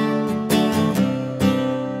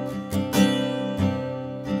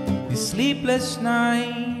 These sleepless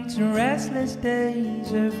nights and restless days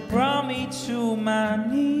have brought me to my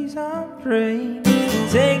knees. I'm praying,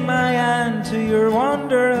 take my hand to your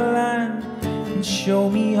wonderland and show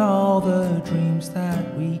me all the dreams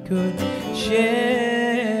that we could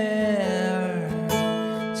share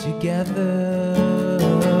together.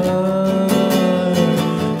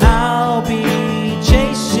 I'll be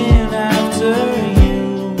chasing after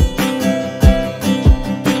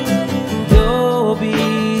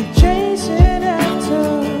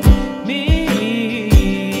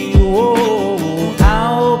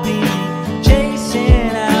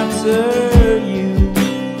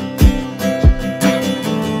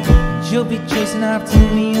you'll be chasing after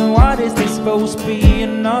me. And what is this supposed to be?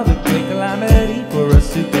 Another great calamity for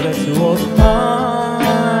us to get us to hold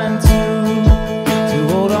on to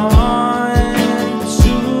hold on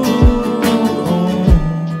to.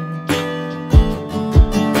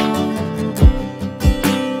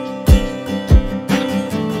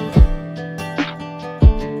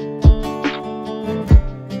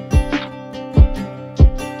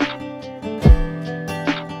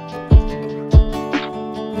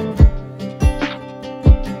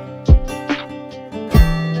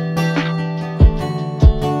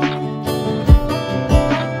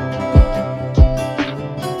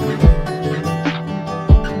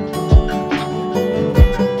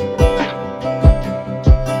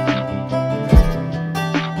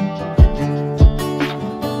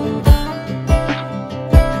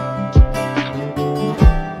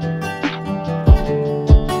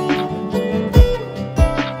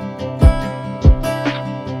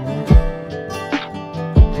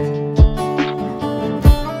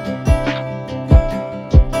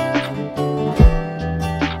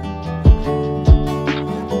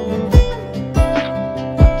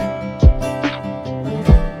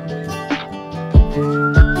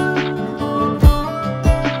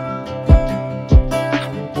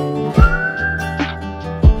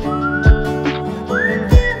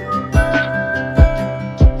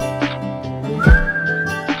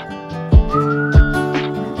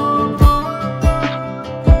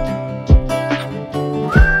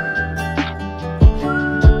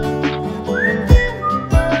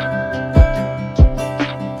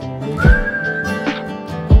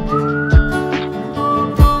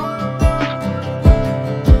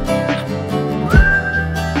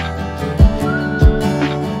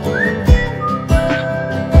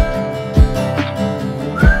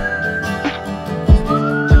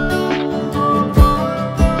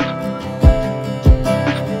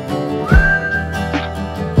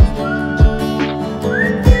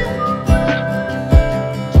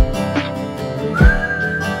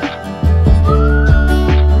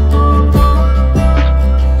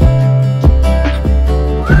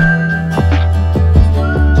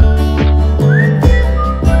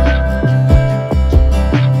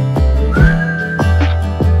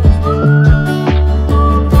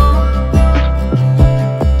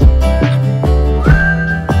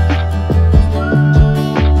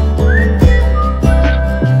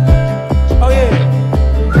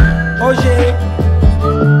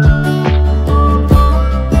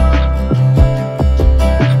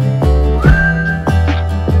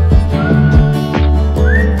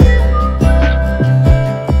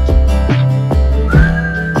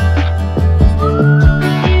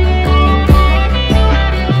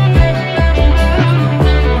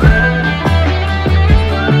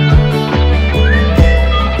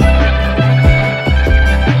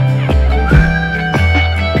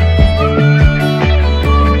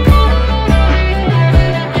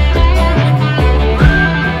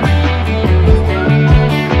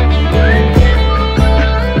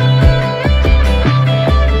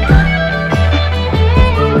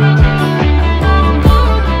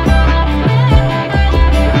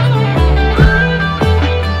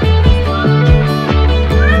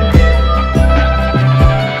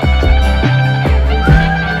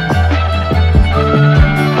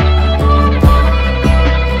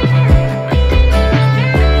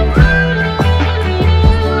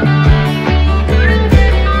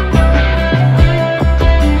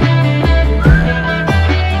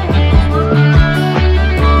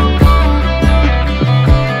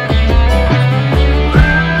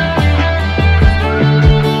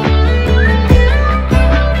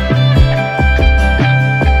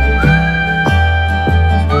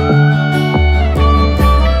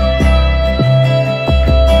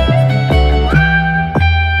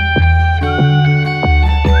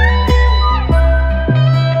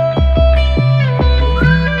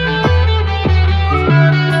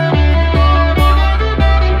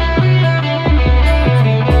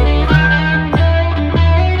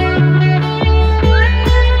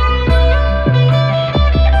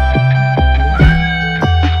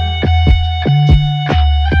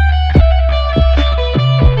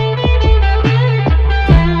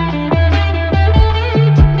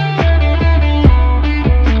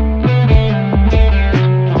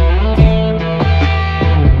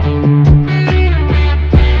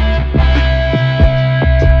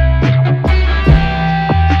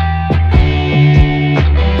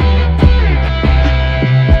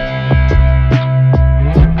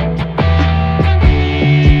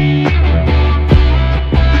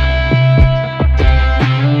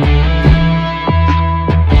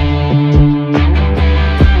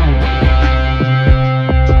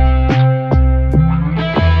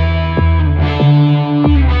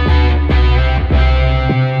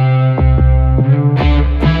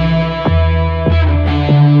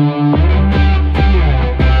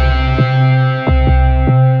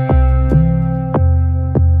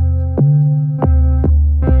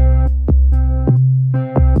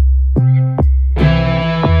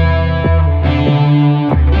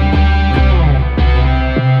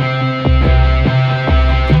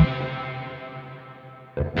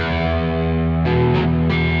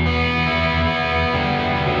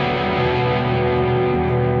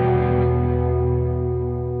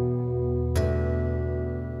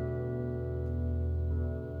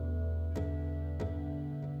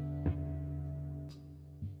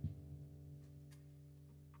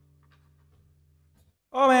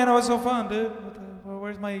 Oh man, it was so fun, dude.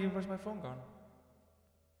 Where's my phone gone?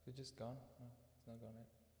 Is it just gone? No, it's not gone yet.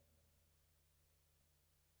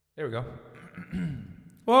 There we go.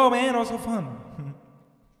 Oh man, it was so fun.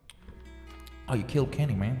 Oh, you killed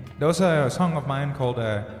Kenny, man. There was a song of mine called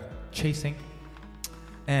Chasing.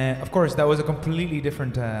 Of course, that was a completely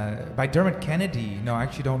different, by Dermot Kennedy. No, I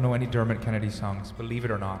actually don't know any Dermot Kennedy songs, believe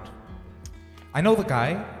it or not. I know the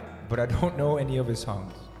guy, but I don't know any of his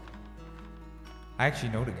songs. I actually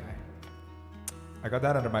know the guy. I got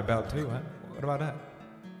that under my belt too, huh? What about that?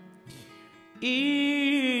 Easy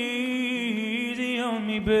on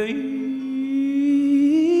me, baby.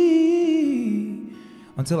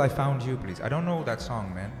 Until I Found You, please. I don't know that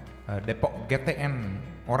song, man. Depok GTN.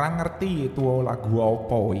 Orang ngerti itu lagu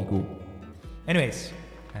apa iku. Anyways,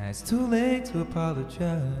 it's too late to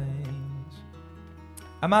apologize.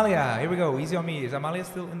 Amalia, here we go. Easy on me. Is Amalia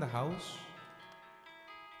still in the house?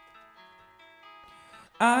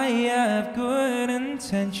 I have good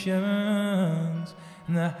intentions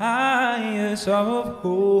and the highest of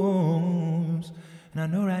hopes, and I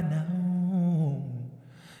know right now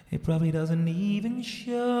it probably doesn't even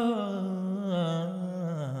show.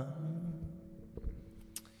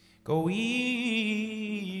 Go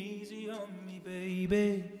easy on me,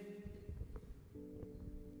 baby.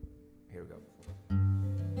 Here we go.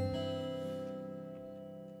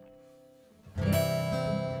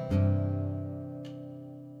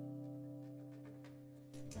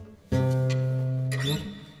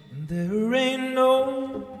 There ain't no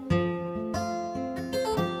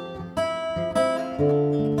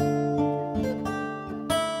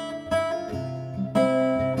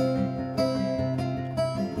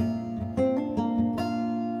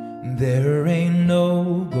There ain't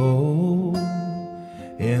no gold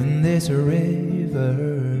in this river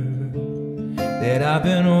that I've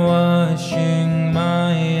been washing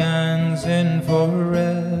my hands in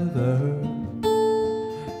forever.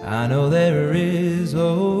 I know there is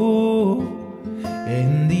hope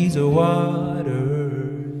in these waters,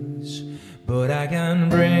 but I can't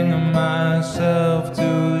bring myself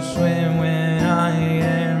to swim when I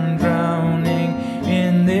am drowning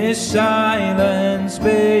in this silence,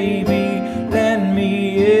 baby. Let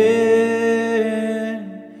me in.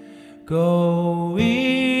 Go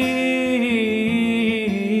easy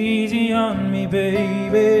on me,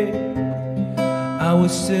 baby. I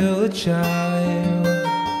was still a child,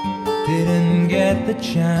 didn't get the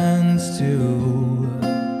chance to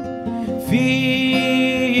feel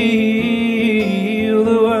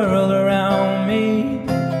the world around me.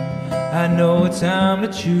 I know it's time to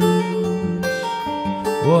choose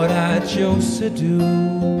what I chose to do.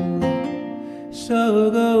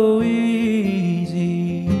 So go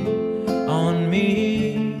easy on me.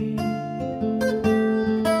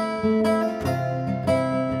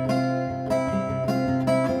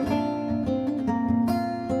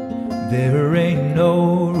 There ain't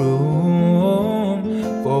no room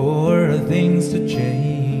for things to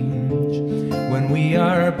change when we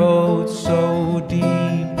are both so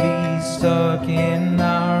deeply stuck in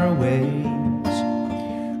our ways.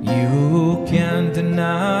 You can't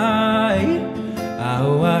deny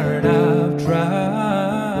how hard I've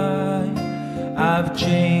tried. I've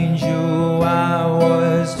changed who I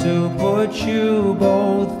was to put you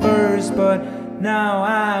both first, but now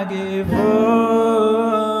I give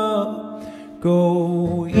up.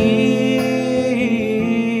 Go easy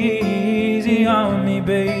on me,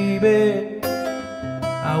 baby.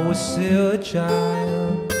 I was still a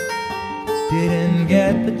child, didn't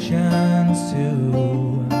get the chance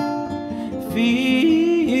to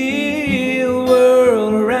feel the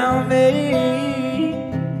world around me.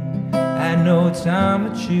 Had no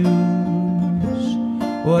time to choose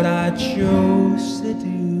what I chose to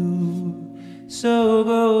do. So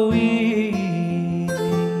go easy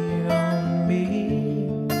on me.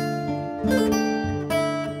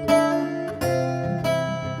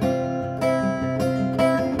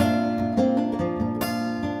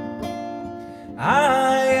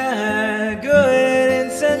 I had good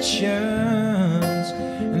intentions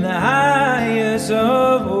and the highest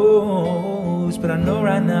of hopes, but I know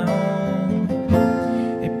right now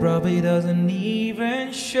it probably doesn't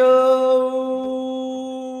even show.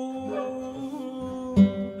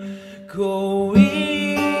 Go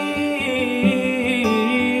easy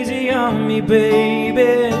on me,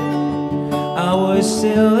 baby. I was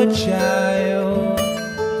still a child,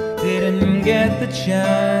 didn't get the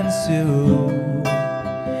chance to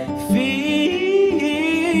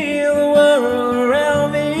feel the world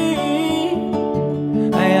around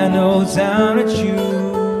me. I had no time to choose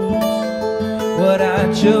what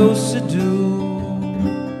I chose to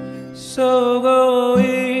do. So go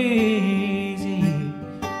easy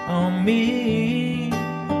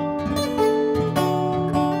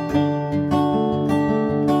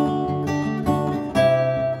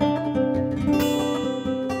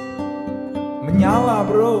nyala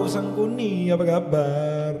bro, Sangkuni, apa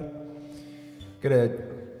kabar? Good.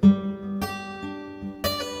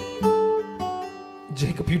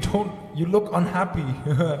 Jacob, you look unhappy.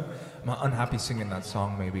 I'm unhappy singing that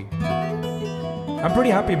song, maybe. I'm pretty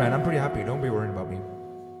happy, man. I'm pretty happy. Don't be worried about me.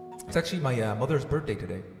 It's actually my mother's birthday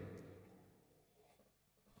today.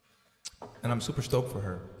 And I'm super stoked for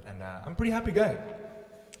her. And I'm a pretty happy guy.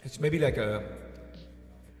 It's maybe like a...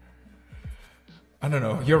 I don't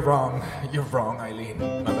know. You're wrong. You're wrong, Eileen.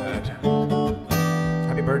 My bad.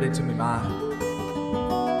 Happy birthday to me, ma.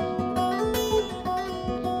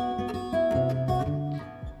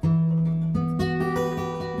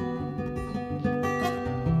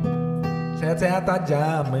 Sehat-sehat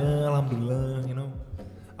aja, alhamdulillah, you know.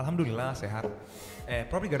 Alhamdulillah, sehat.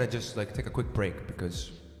 Probably gotta just like take a quick break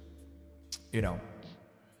because, you know,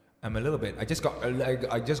 I'm a little bit. I just got a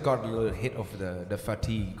little hit of the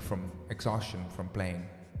fatigue from exhaustion from playing.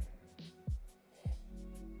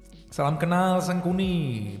 Salam kenal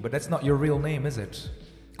Sangkuni, but that's not your real name, is it?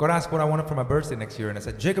 Got asked what I wanted for my birthday next year, and I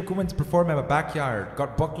said Jacob Koeman to perform in my backyard.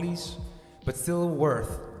 Got Buckley's, but still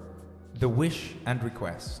worth the wish and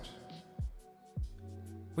request.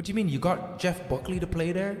 What do you mean? You got Jeff Buckley to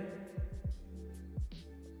play there?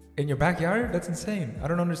 In your backyard? That's insane. I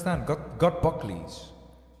don't understand. Got Buckley's.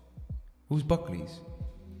 Who's Buckley's?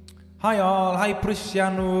 Hi all. Hi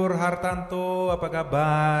Prisyanur Hartanto. Apa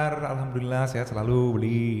kabar? Alhamdulillah sehat selalu.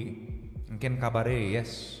 Beli. Mungkin kabare.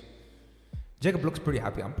 Yes. Jacob looks pretty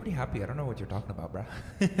happy. I'm pretty happy. I don't know what you're talking about, bruh.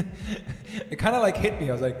 It kind of like hit me.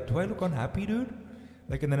 I was like, do I look unhappy, dude?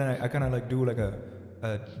 Like, and then I kind of like do like a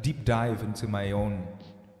deep dive into my own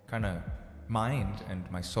kind of mind and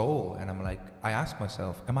my soul, and I'm like, I ask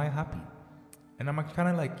myself, am I happy? And I'm kind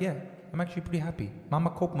of like, yeah, I'm actually pretty happy. Mama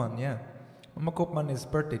Koopman, yeah. Mama Koopman is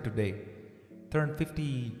birthday today. Turned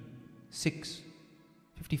 56,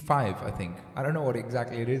 55, I think. I don't know what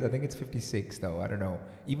exactly it is. I think it's 56 though. I don't know.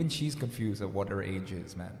 Even she's confused of what her age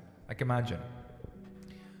is, man. I can imagine.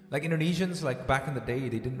 Like Indonesians, like back in the day,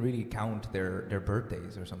 they didn't really count their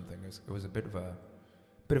birthdays or something. It was a bit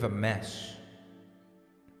of a mess.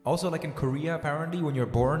 Also, like in Korea, apparently, when you're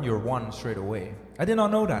born, you're one straight away. I did not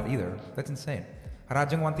know that either. That's insane.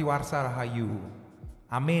 Rajang Wanti Warsa Rahayu.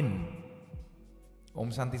 Amin. Om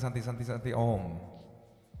Santi Santi Santi Santi Om.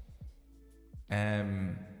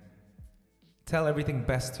 Tell everything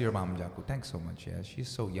best to your mom, Jaku. Thanks so much. Yeah, she's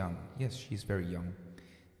so young. Yes, she's very young.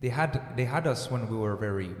 They had us when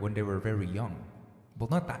they were very young. Well,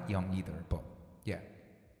 not that young either, but yeah.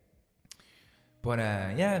 But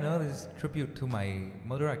yeah, no, this is tribute to my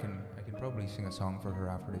mother. I can probably sing a song for her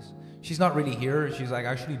after this. She's not really here. She's like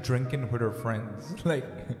actually drinking with her friends. Like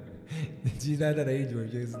she's at that age where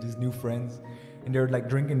she has these new friends, and they're like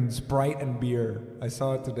drinking Sprite and beer. I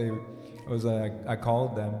saw it today. I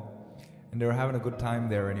called them, and they were having a good time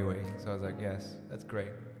there anyway. So I was like, yes, that's great.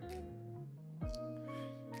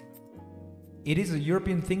 It is a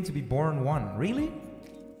European thing to be born one. Really?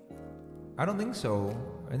 I don't think so.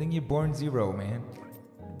 I think you're born zero, man.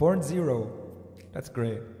 Born zero. That's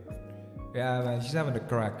great. Yeah, man, she's having a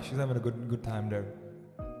crack. She's having a good time there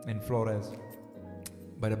in Flores,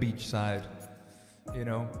 by the beach side. You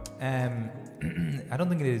know, I don't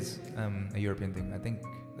think it is a European thing. I think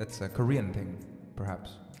that's a Korean thing,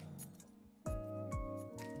 perhaps.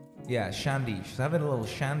 Yeah, shandy. She's having a little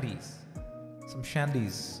shandies. Some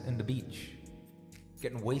shandies in the beach.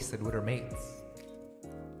 Getting wasted with her mates.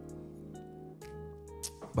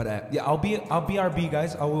 But yeah, I'll be RB,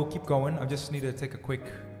 guys. I will keep going. I just need to take a quick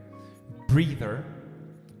breather,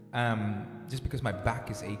 just because my back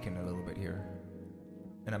is aching a little bit here,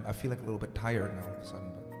 and I feel like a little bit tired now all of a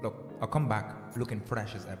sudden. But look, I'll come back looking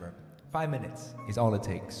fresh as ever. 5 minutes is all it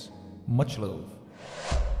takes. Much love.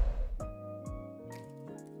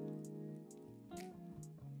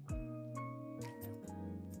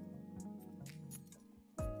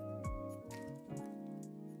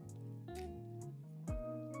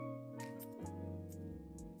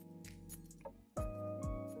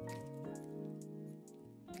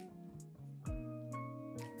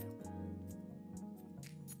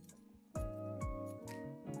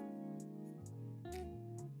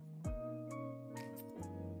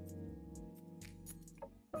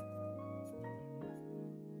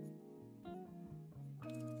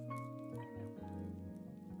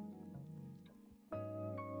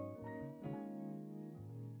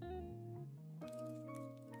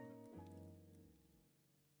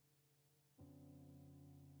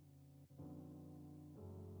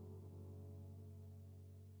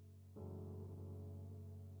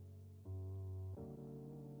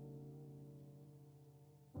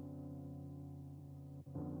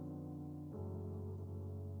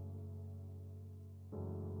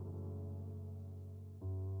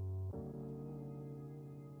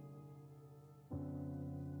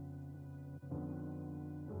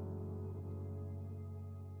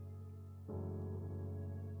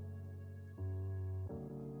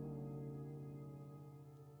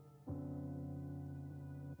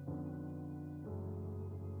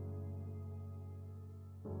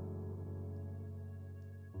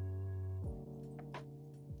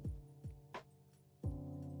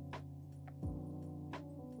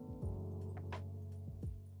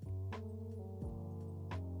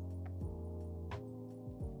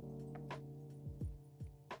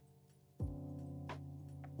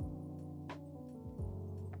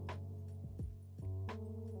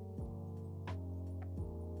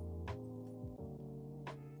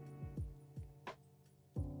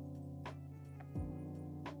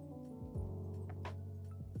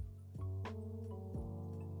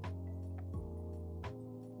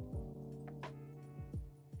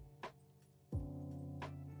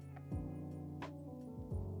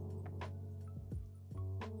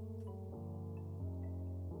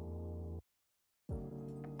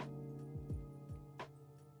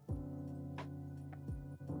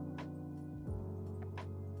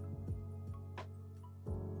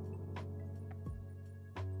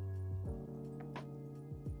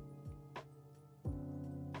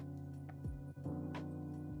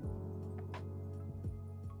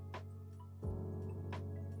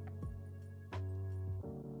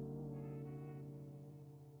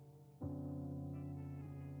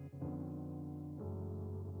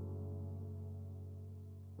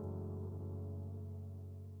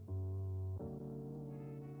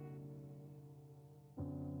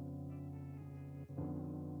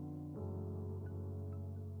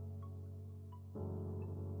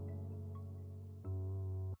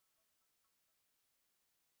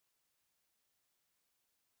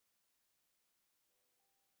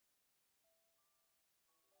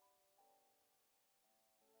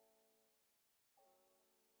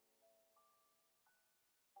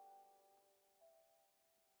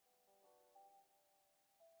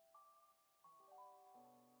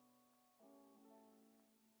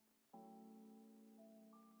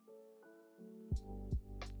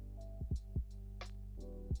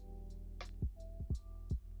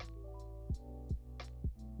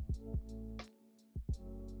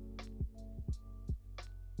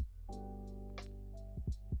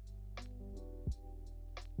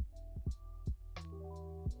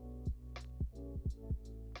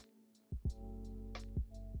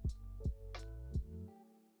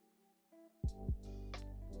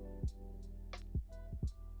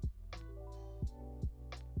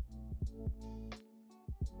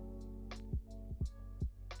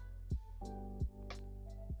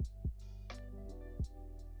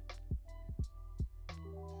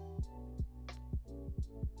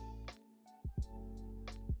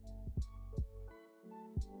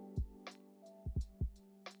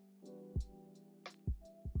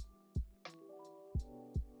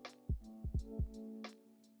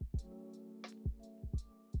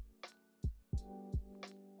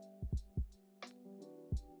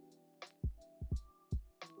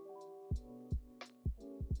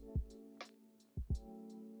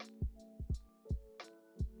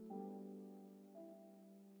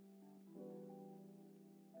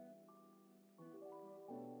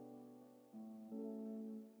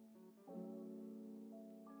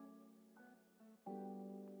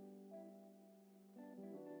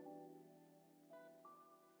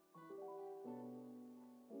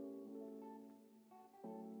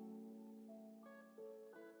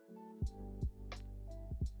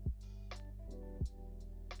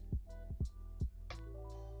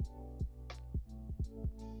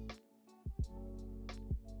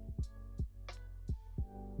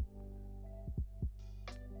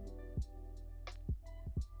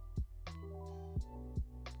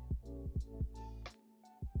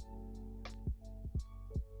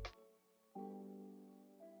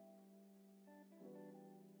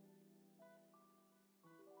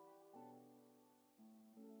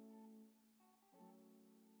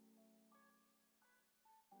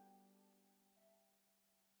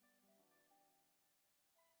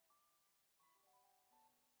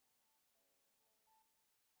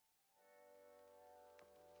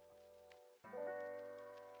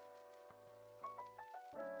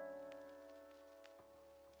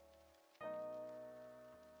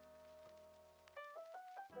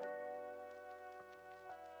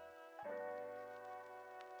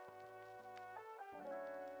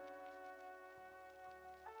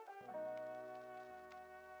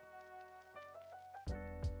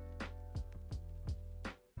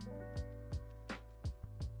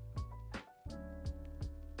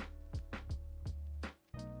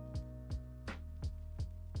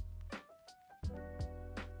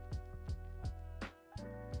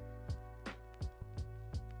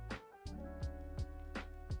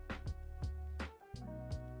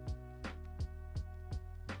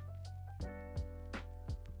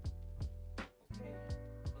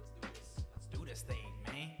 This thing,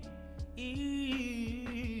 man.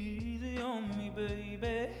 Easy on me,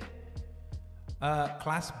 baby.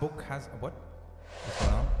 Class book has what? What's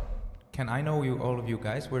going on? Can I know you, all of you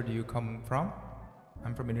guys? Where do you come from?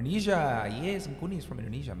 I'm from Indonesia. Yes, I'm Kuni's from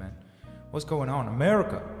Indonesia, man. What's going on?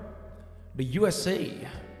 America, the USA.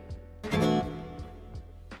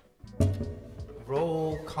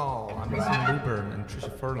 Roll call. I'm missing Luber and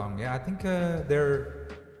Trisha Furlong. Yeah, I think they're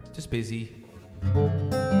just busy.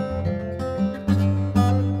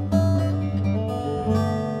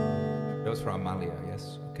 For Amalia,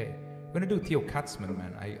 yes. Okay. We're gonna do Theo Katzman,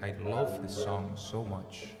 man. I love this song so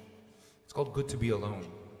much. It's called Good to Be Alone.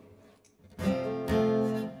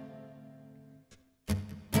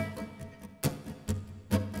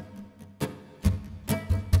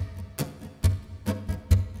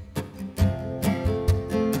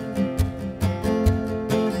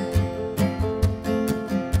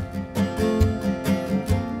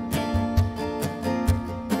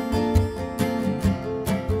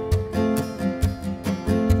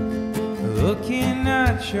 Looking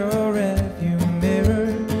at your rearview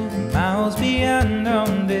mirror, miles beyond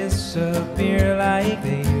don't disappear like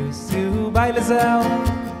they used to. Bye, Lizelle,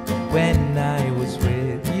 when I was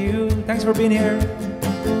with you. Thanks for being here.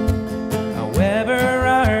 However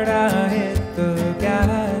hard I hit the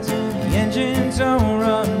gas, the engines don't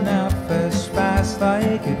run half as fast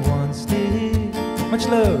like it once did. Much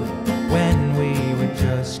love when we were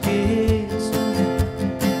just kids.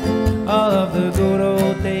 All of the good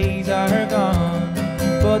old days are gone,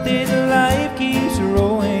 but this life keeps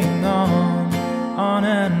rolling on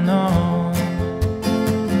and on.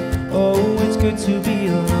 Oh, it's good to be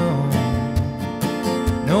alone.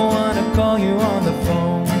 No one to call you on the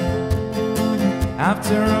phone.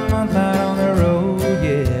 After a month out on the road,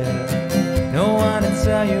 yeah. No one to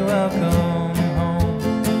tell you welcome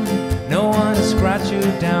home. No one to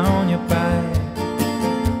down your back.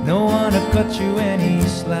 No one to cut you any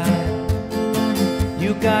slack.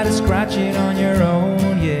 You gotta scratch it on your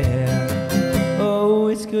own, yeah. Oh,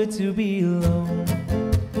 it's good to be alone.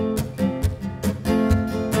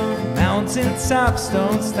 Mountain tops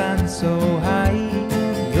don't stand so high.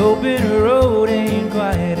 The open road ain't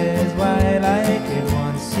quite as wide like it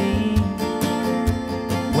once seemed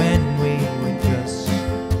when we were just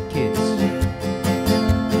kids.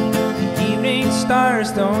 The evening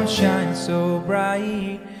stars don't shine so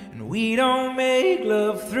bright, and we don't make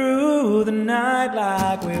love through the night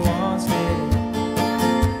like we once did.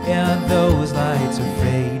 Yeah, those lights are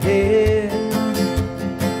faded.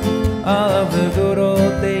 All of the good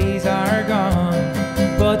old days are gone,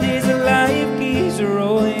 but this life keeps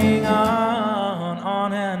rolling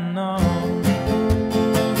on and on.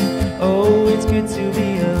 Oh, it's good to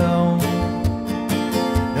be alone.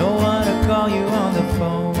 No one to call you on the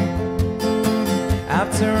phone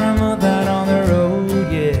after a month out on the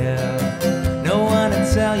road, yeah. No one to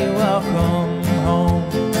tell you welcome home.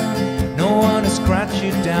 No one to scratch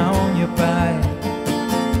you down your back.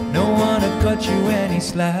 No one to cut you any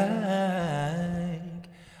slack.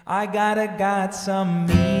 I got some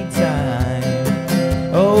me time.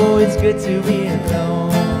 Oh, it's good to be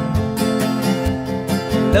alone.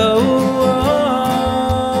 Alone.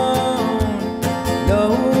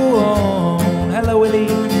 Hello, Willie.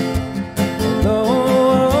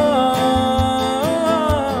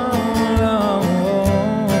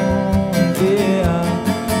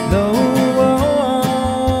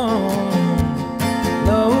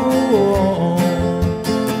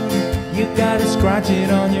 Scratch it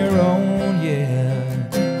on your own,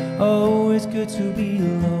 yeah. Oh, it's good to be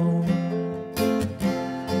alone.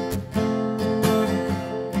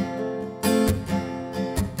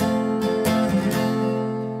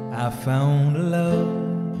 I found a love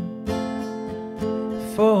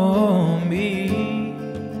for me.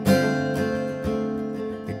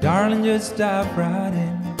 Hey, darling, just dive right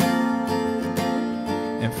in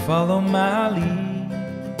and follow my lead.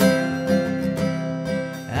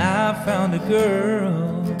 I found a girl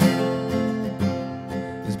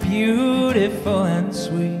who's beautiful and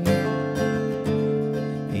sweet.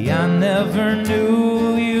 I never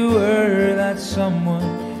knew you were that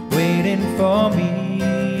someone waiting for me.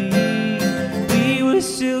 We were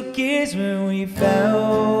still kids when we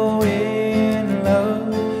fell in love,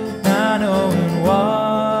 not knowing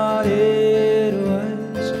what it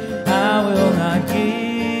was. I will not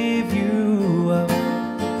give you up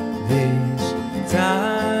this time.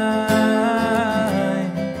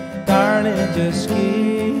 Just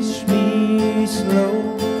kiss me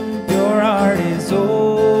slow. Your heart is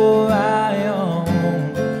all I own,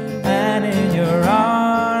 and in your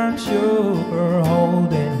arms you're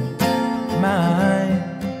holding mine.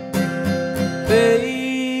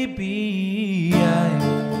 Baby, I'm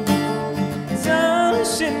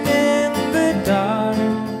dancing in the dark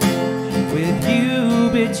with you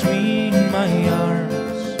between my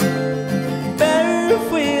arms,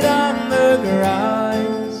 barefoot on the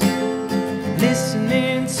grass,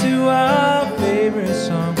 listening to our favorite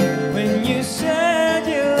song. When you said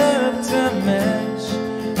you loved a mess,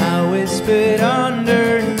 I whispered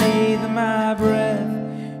underneath my breath,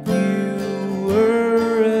 you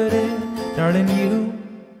were it. Darling, you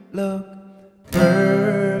look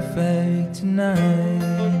perfect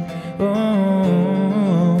tonight.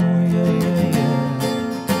 Oh, yeah, yeah, yeah.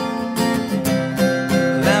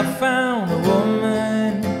 Well, I found a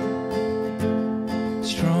woman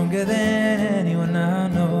stronger than anyone I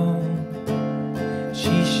know.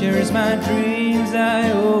 She shares my dreams. I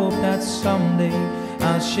hope that someday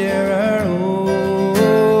I'll share her own.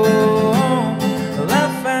 Well, I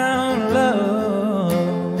found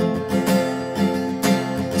love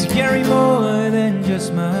to carry more than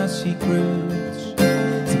just my secrets,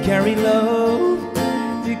 to carry love,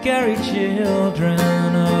 to carry children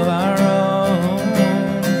of our own.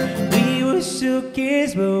 We were still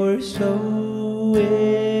kids, but we're so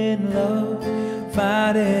in love,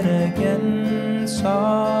 fighting against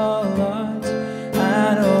all odds.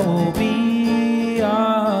 I know we'll be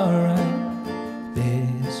alright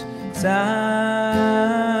this time.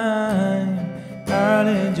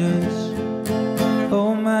 Darling, just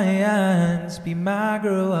hold my hands, be my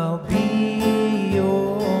girl, I'll be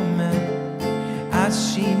your man. I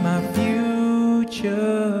see my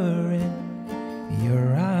future in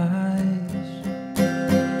your eyes,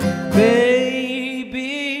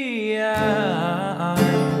 baby. I'm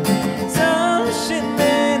dancing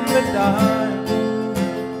in the dark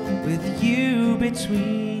with you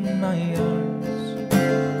between my arms,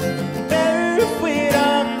 barefoot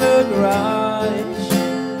on the grass,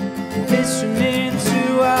 listening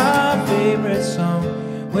to favorite song.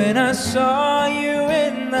 When I saw you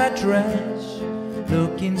in that dress,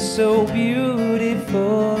 looking so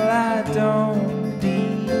beautiful, I don't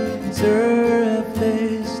deserve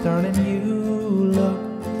this. Darling, you look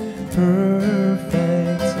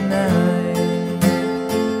perfect tonight.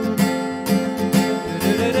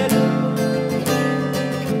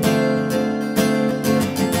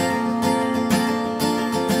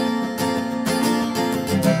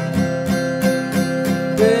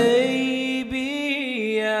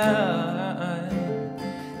 Baby, I'm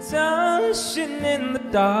dancing in the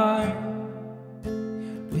dark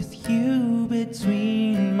with you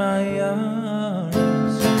between my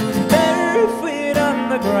arms, barefoot on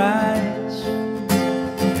the grass,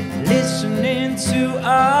 listening to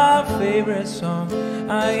our favorite song.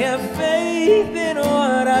 I have faith in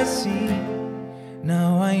what I see.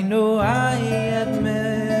 Now I know I have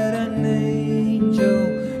met an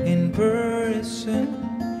angel in person.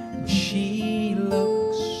 She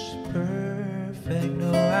looks perfect.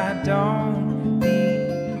 No, I don't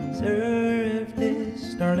deserve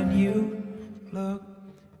this. Darling, you look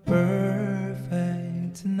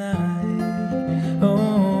perfect tonight.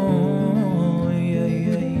 Oh, yeah,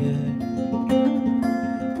 yeah, yeah.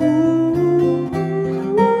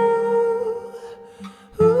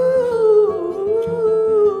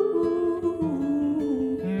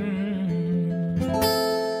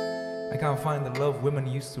 I can't find the love women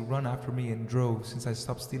used to run after me in droves since I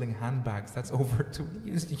stopped stealing handbags. That's over too.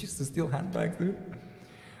 You used to steal handbags, dude.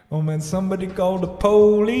 Oh man, somebody call the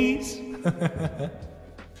police.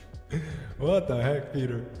 What the heck,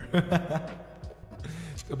 Peter?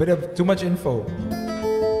 A bit of too much info.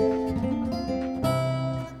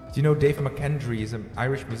 Do you know Dave McKendry is an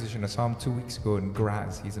Irish musician? I saw him 2 weeks ago in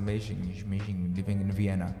Graz. He's amazing. He's amazing, living in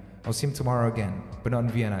Vienna. I'll see him tomorrow again, but not in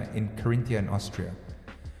Vienna, in Carinthia in Austria.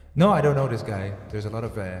 No, I don't know this guy. There's a lot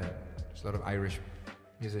of Irish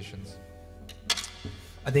musicians.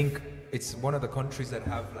 I think it's one of the countries that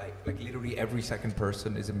have like literally every second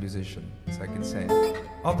person is a musician. So I can say.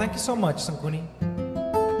 Oh, thank you so much, Sankuni.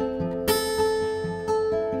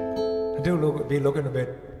 I do be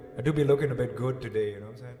looking a bit good today. You know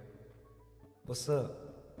what I'm saying? What's up?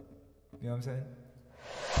 You know what I'm saying?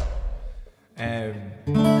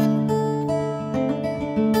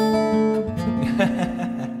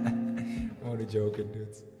 I'm only joking,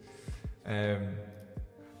 dudes.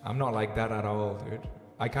 I'm not like that at all, dude.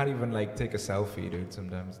 I can't even like take a selfie, dude.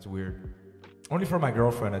 Sometimes it's weird. Only for my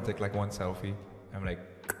girlfriend, I take like one selfie. I'm like,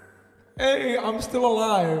 hey, I'm still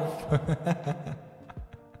alive.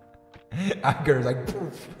 Anger's like,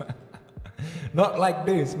 poof. Not like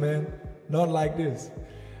this, man. Not like this.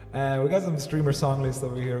 We got some streamer song list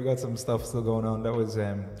over here. We got some stuff still going on. That was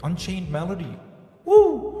Unchained Melody.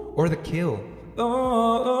 Woo! Or The Kill.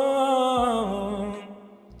 Oh.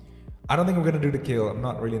 I don't think we're gonna do The Kill. I'm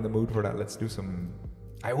not really in the mood for that. Let's do some.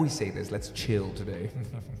 I always say this. Let's chill today.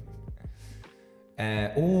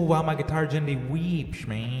 Oh, while my guitar gently weeps,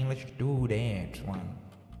 man. Let's do that one.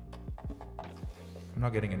 I'm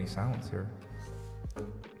not getting any sounds here.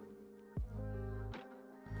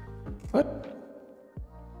 What?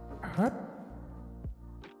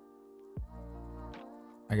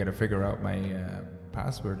 I gotta figure out my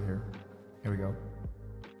password here. Here we go.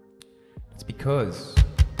 It's because.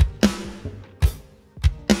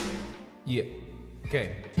 Yeah.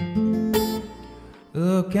 Okay.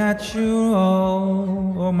 Look at you,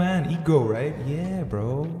 oh man, ego, right? Yeah,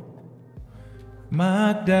 bro.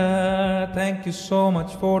 Magda, thank you so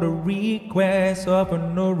much for the request of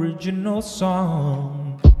an original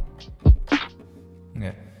song.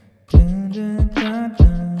 Yeah. Dun, dun, dun,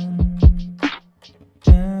 dun.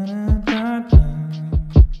 Dun, dun, dun,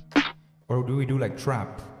 dun. Or do we do like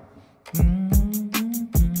trap?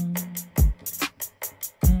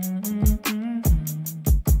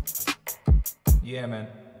 Yeah, man.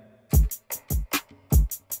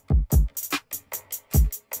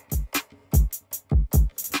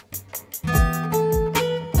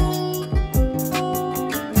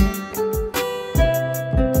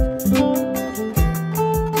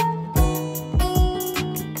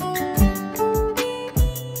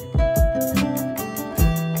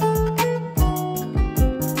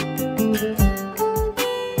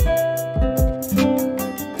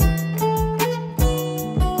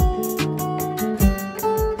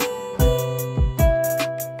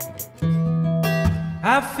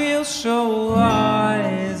 I feel so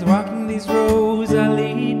wise, walking these roads that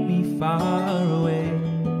lead me far away.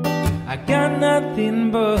 I got nothing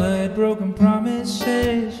but broken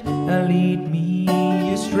promises that lead me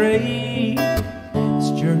astray. This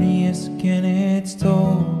journey is taking its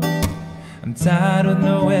toll. I'm tired of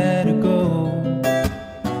nowhere to go.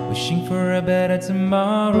 Wish wishing for a better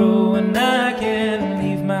tomorrow, and I can't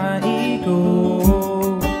leave my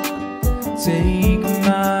ego. Take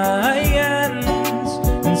my hands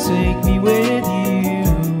and take me with you.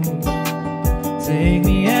 Take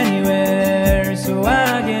me anywhere so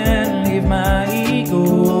I can leave my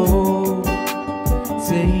ego.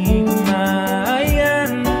 Take my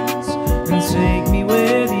hands and take me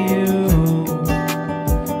with you.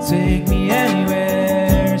 Take me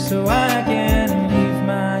anywhere so I can leave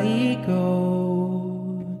my ego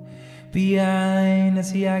behind. I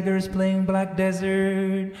see Tigers playing Black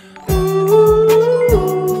Desert.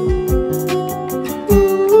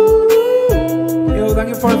 Yo, thank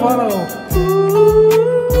you for the follow.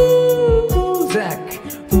 Zach.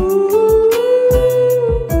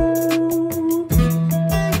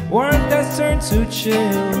 Warmth has turned to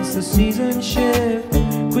chills, the season shift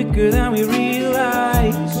quicker than we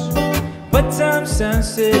realize. But time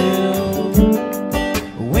stands still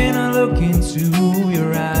when I look into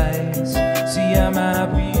your eyes. See, I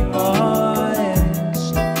might be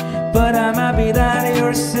lost, but I might be that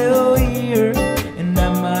you're still here, and I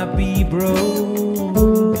might be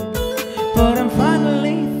broke, but I'm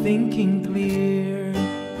finally thinking clear.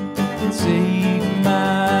 Take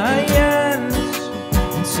my hands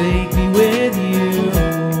and take me with you.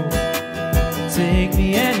 Take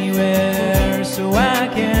me anywhere so I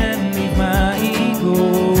can leave my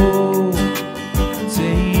ego.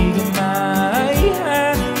 Take my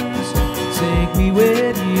hands, take me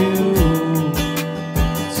with you.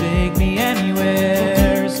 Take me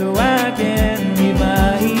anywhere so I can leave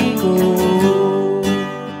my ego.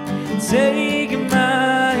 Take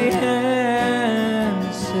my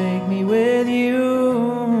hands, take me with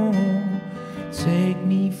you. Take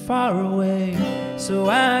me far away so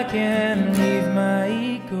I can leave my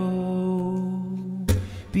ego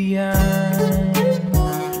behind.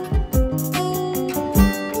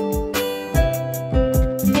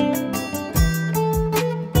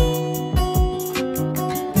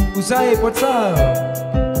 Usai, what's up?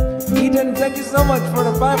 Eden, thank you so much for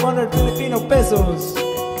the 500 Filipino pesos.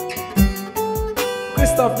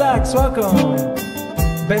 Christoph Dax, welcome.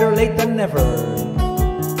 Better late than never.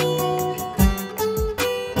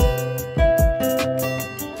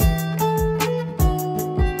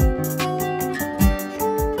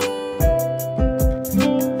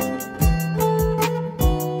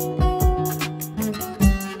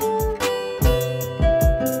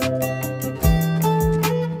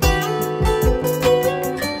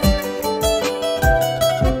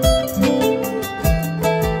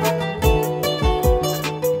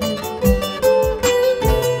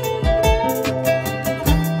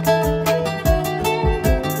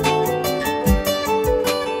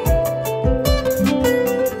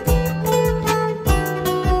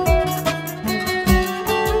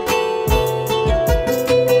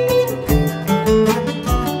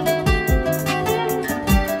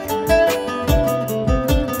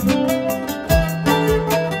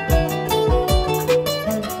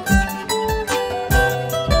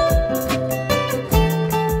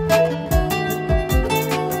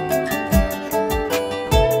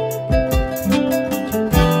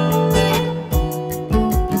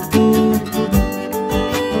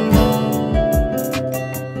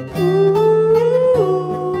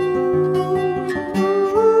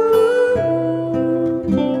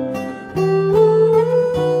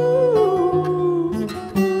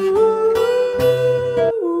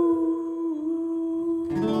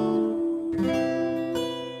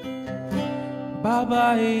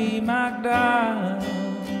 Bye-bye, Magda.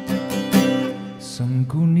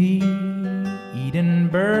 Sangkuni, Eden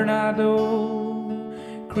Bernardo,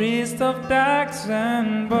 Christoph Dax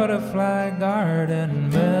and Butterfly Garden,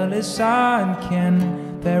 Melissa and Ken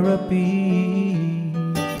Therapy.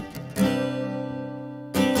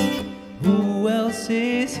 Who else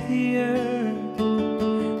is here?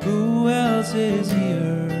 Who else is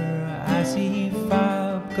here? I see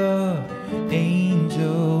Fabka,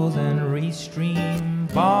 Angels and Restream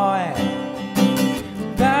Boy,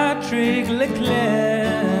 Patrick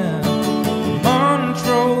Leclerc,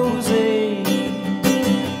 Montrose,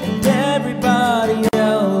 and everybody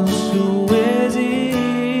else who is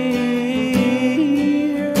here.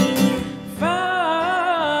 Farizama,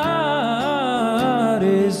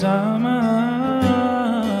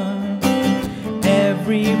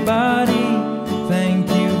 everybody, thank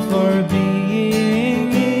you for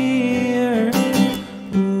being here.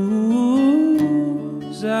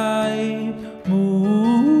 Uzai Musavi,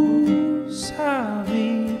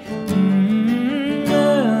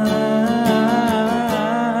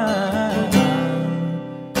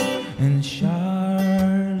 and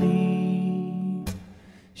Charlie.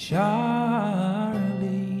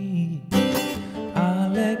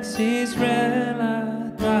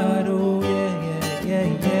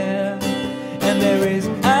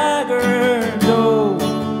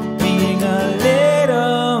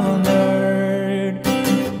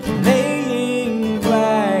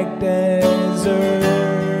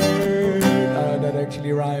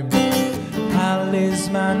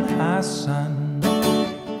 Talisman Hassan,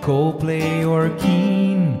 Coldplay or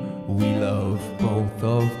Keen, we love both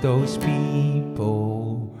of those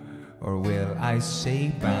people. Or will I say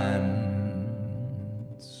bands?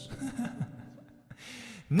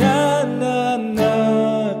 Na na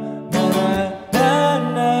na na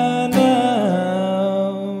na na na.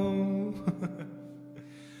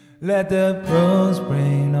 Let the pros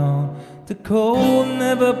rain on. The cold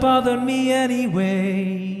never bothered me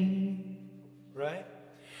anyway. Right?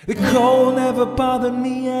 The cold never bothered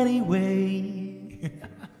me anyway.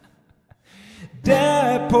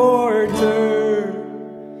 Deporter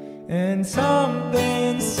and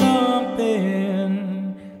something,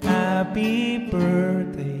 something. Happy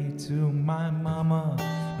birthday to my mama,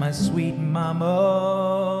 my sweet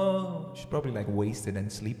mama. She's probably like wasted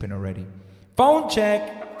and sleeping already. Phone check.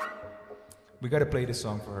 We gotta play this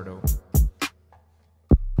song for her though.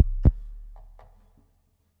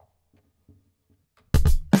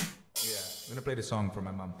 Yeah, I'm gonna play the song for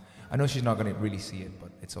my mom. I know she's not gonna really see it,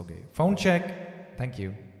 but it's okay. Phone check. Thank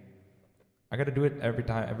you. I gotta do it every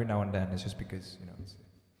now and then. It's just because, you know.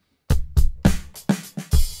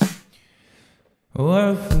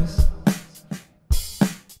 Orpheus.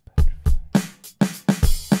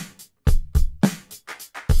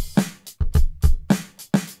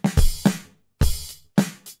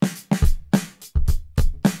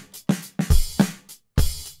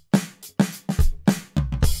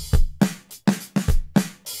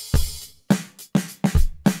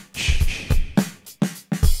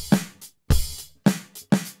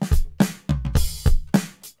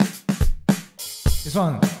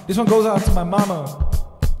 This one goes out to my mama,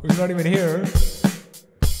 who's not even here.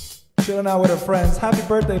 Chilling out with her friends. Happy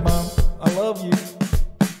birthday, Mom. I love you.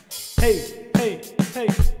 Hey, hey, hey,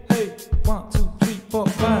 hey. 1, 2, 3, 4,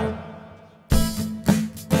 5.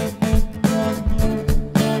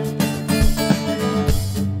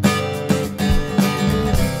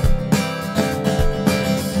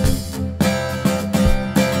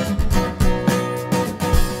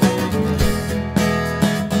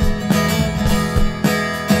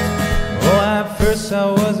 I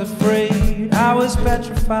was afraid, I was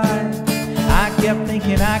petrified. I kept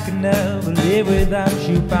thinking I could never live without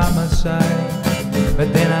you by my side.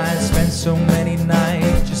 But then I spent so many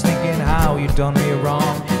nights just thinking how you done me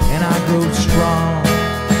wrong. And I grew strong,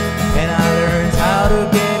 and I learned how to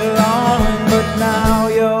get along. But now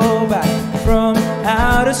you're back from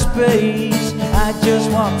outer space. I just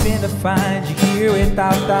walked in to find you here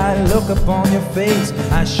without that look upon your face.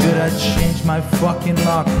 I should have changed my fucking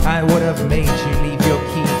lock. I would have made you leave your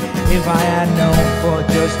key. If I had known for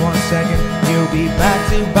just 1 second you'll be back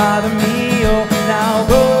to bother me. Oh, now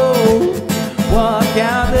go, walk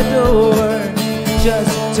out the door.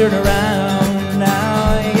 Just turn around,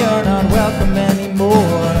 now you're not welcome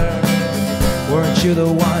anymore. Weren't you the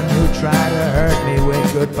one who tried to hurt me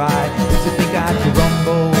with goodbye? Did you think I'd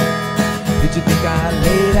crumble? Did you think I'd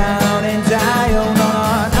lay down and die? Oh, no,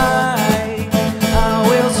 I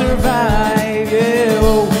will survive, yeah.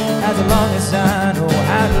 Oh, as long as I know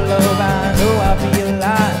how to love, I know I'll be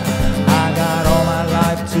alive. I got all my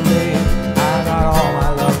life to live, I got all my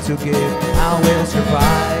love to give. I will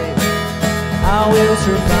survive, I will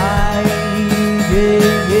survive,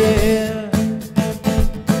 yeah, yeah.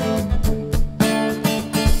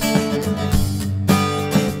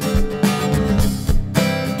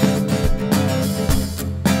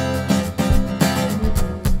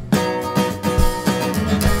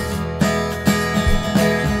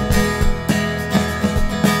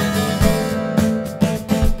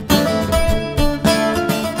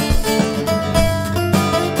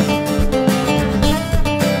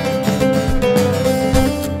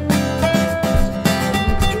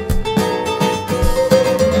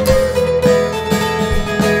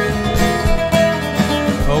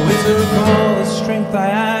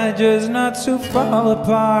 To fall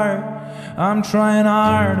apart, I'm trying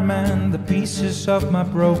hard to mend the pieces of my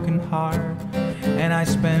broken heart. And I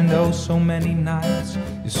spend oh so many nights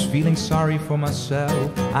just feeling sorry for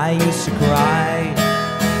myself. I used to cry,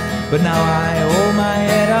 but now I hold my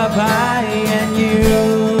head up high. And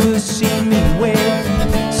you see me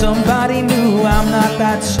with somebody new. I'm not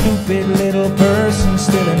that stupid little person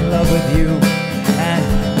still in love with you. And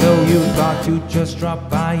though you thought you'd just drop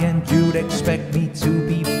by and you'd expect me to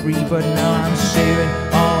be free, but now I'm saving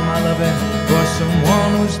all my loving for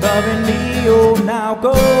someone who's loving me. Oh, now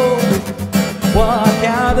go, walk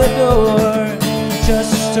out the door,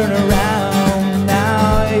 just turn around,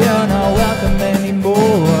 now you're not welcome anymore.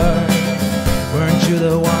 Weren't you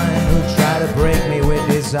the one who tried to break me with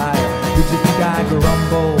desire? Did you think I'd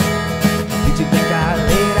grumble? Did you think I'd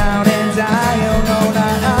lay down and die? Oh no,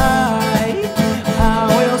 not I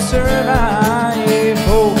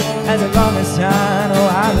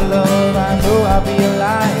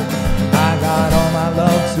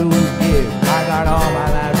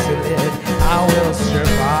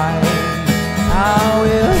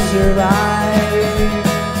survive.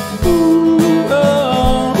 Ooh,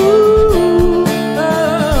 oh, ooh,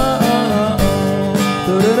 oh,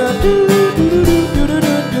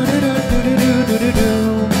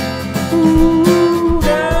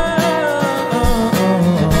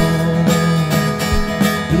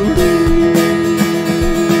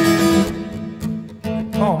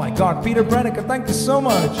 oh my God, Peter Brennick, thank you so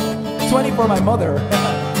much. 20 for my mother.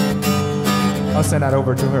 I'll send that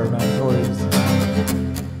over to her, man. No worries.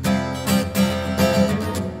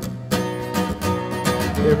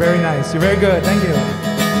 You're very nice. You're very good. Thank you.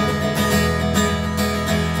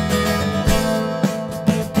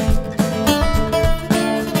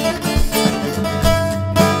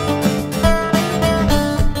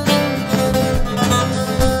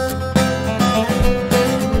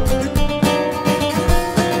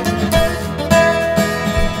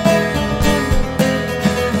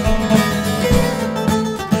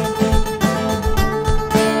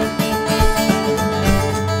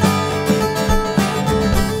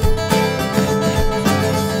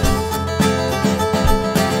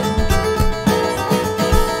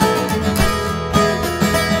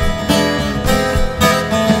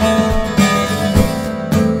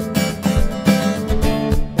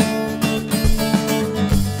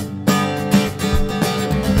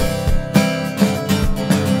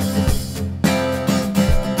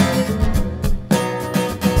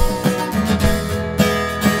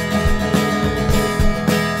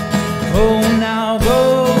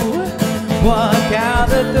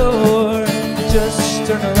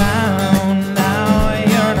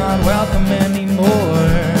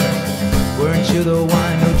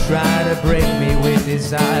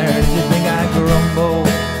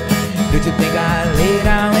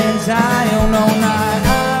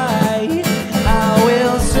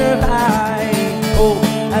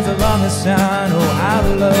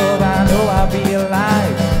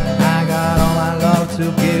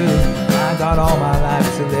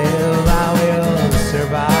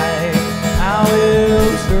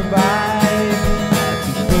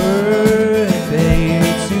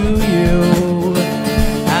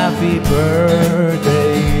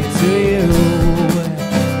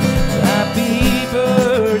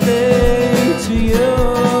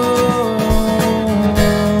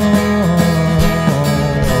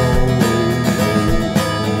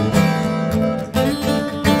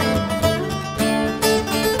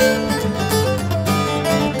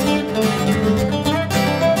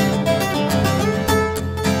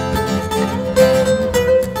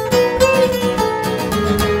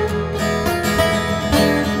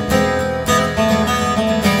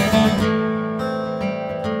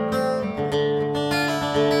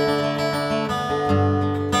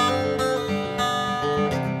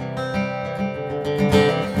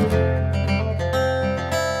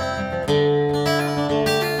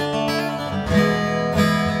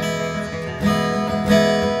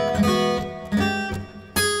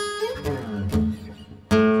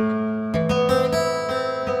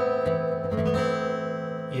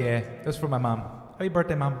 For my mom. Happy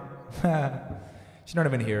birthday, mom. She's not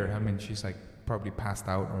even here. I mean, she's like probably passed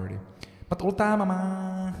out already. But ulta,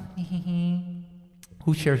 mama.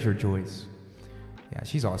 Who shares your joys? Yeah,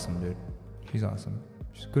 she's awesome, dude. She's awesome.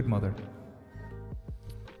 She's a good mother.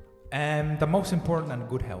 And the most important and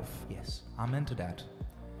good health. Yes, I'm into that.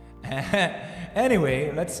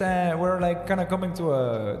 Anyway, let's we're like kind of coming to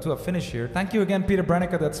a finish here. Thank you again, Peter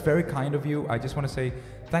Brennick. That's very kind of you. I just want to say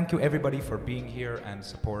thank you everybody for being here and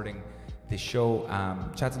supporting this show.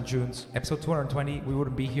 Chats and Tunes, episode 220. We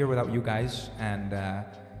wouldn't be here without you guys. And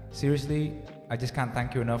seriously, I just can't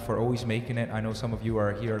thank you enough for always making it. I know some of you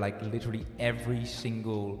are here like literally every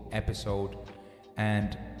single episode.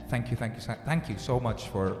 And thank you so much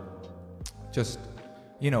for just,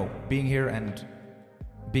 you know, being here and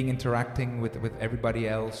interacting with everybody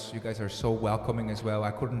else. You guys are so welcoming as well.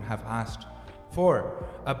 I couldn't have asked for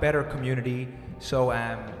a better community. So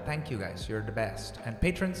thank you guys, you're the best. And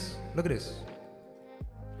patrons, look at this.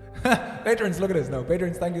 Patrons, look at this. No,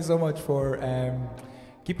 patrons, thank you so much for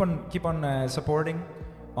keep on supporting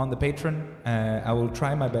on the Patreon. I will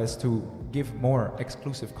try my best to give more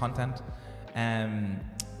exclusive content.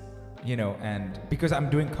 You know, and because I'm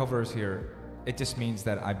doing covers here, it just means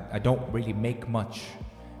that I don't really make much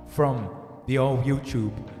from the old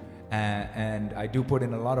YouTube, and I do put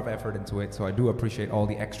in a lot of effort into it, so I do appreciate all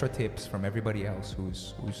the extra tips from everybody else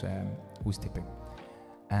who's tipping.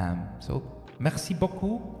 So merci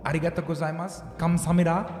beaucoup, arigatou gozaimasu,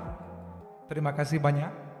 kamsahamnida, terima kasih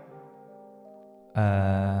banyak,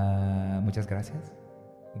 muchas gracias,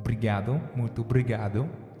 obrigado, muito obrigado.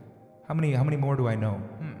 How many more do I know?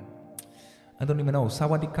 I don't even know.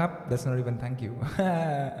 Sawadee Cup? That's not even thank you.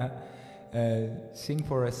 Sing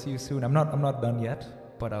for us, see you soon. I'm not done yet,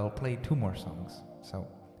 but I'll play 2 more songs. So,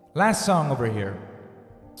 last song over here.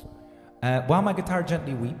 While My Guitar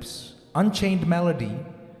Gently Weeps, Unchained Melody,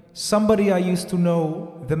 Somebody I Used to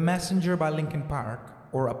Know, The Messenger by Linkin Park,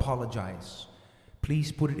 or Apologize.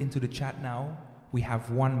 Please put it into the chat now. We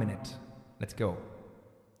have 1 minute. Let's go.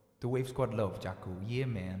 The Wave Squad love, Jaku. Yeah,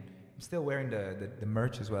 man. I'm still wearing the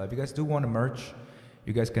merch as well. If you guys do want a merch,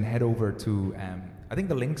 you guys can head over to, I think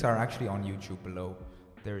the links are actually on YouTube below.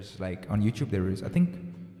 There's like, on YouTube there is, I think,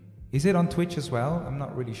 is it on Twitch as well? I'm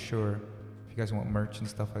not really sure if you guys want merch and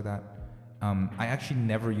stuff like that. I actually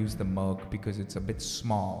never use the mug because it's a bit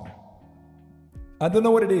small. I don't know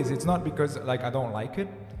what it is. It's not because like I don't like it.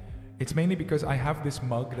 It's mainly because I have this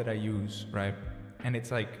mug that I use, right? And it's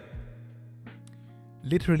like,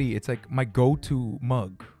 literally, it's like my go-to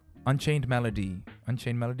mug. Unchained Melody,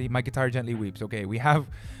 My Guitar Gently Weeps. Okay, we have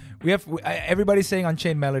everybody's saying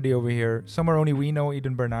Unchained Melody over here. Somewhere only we know,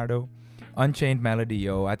 Eden Bernardo. Unchained Melody,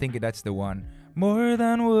 yo. I think that's the one. More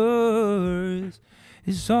than words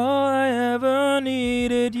is all I ever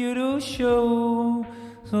needed you to show.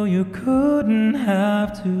 So you couldn't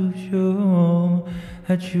have to show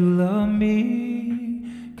that you love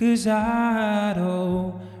me, 'cause I'd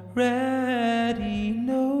already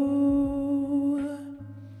know.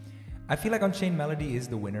 I feel like Unchained Melody is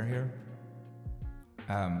the winner here.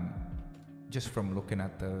 Just from looking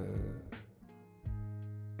at the...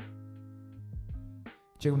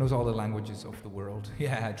 Jay knows all the languages of the world.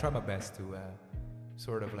 Yeah, I try my best to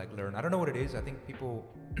sort of like learn. I don't know what it is. I think people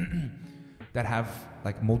that have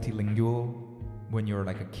like multilingual, when you're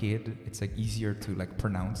like a kid, it's like easier to like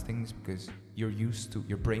pronounce things because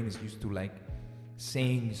your brain is used to like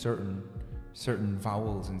saying certain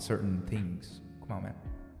vowels and certain things. Come on, man.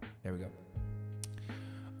 There we go.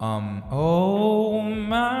 Oh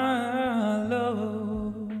my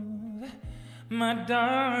love, my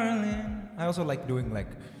darling. I also like doing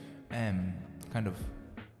like kind of.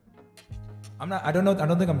 I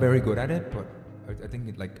don't think I'm very good at it, but I think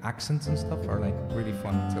it, like accents and stuff are like really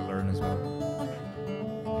fun to learn as well.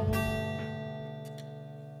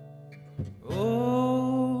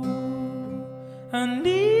 Oh, I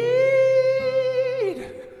need.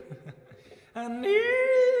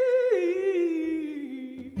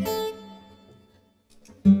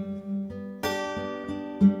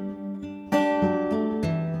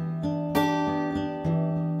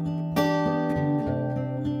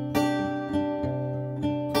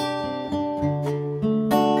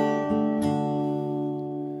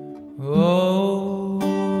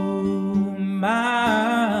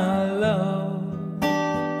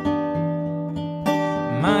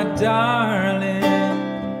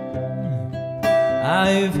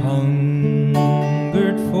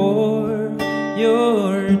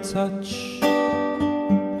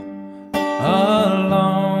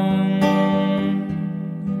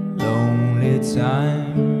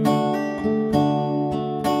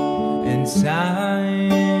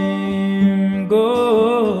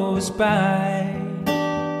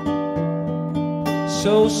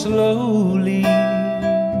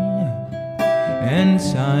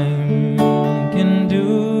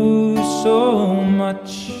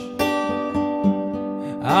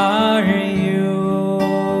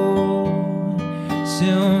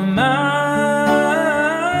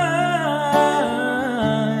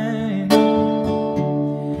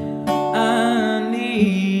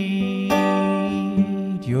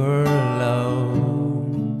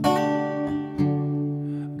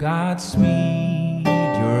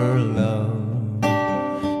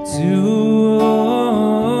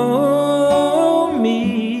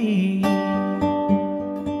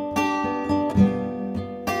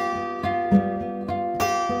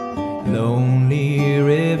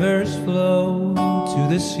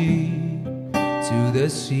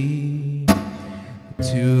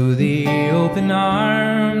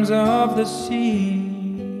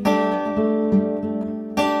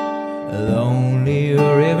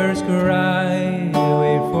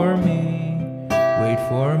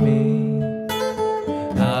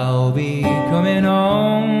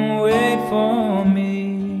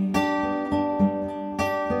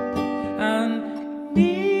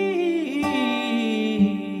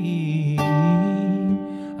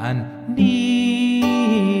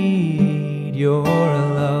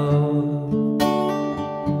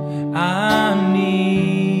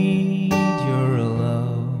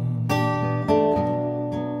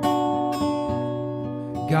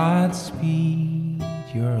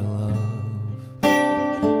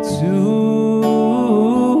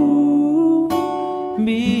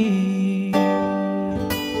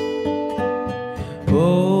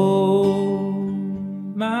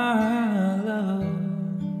 my love,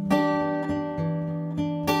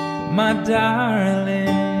 my darling,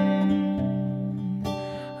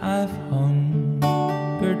 I've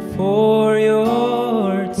hungered for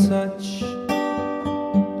your touch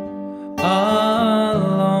a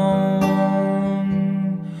long,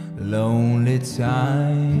 lonely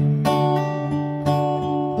time.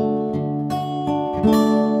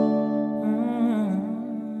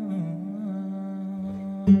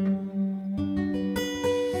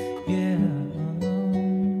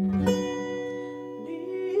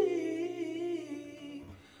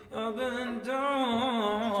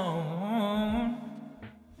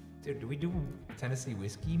 Tennessee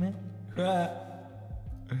whiskey, man?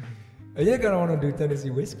 You're gonna wanna do Tennessee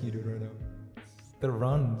whiskey, dude, right now. The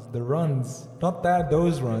runs. Not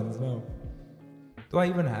those runs, no. Do I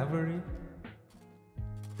even have a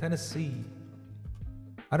Tennessee?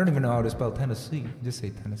 I don't even know how to spell Tennessee. Just say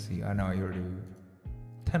Tennessee. I know I already do.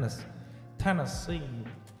 Tennessee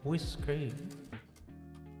whiskey.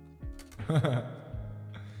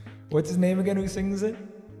 What's his name again? Who sings it?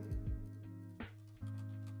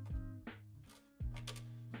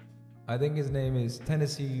 I think his name is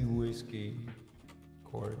Tennessee Whiskey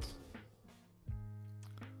Chords.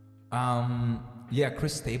 Yeah,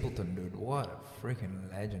 Chris Stapleton, dude. What a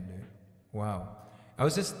freaking legend, dude. Wow. I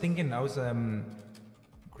was just thinking,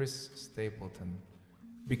 Chris Stapleton,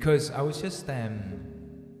 because I was just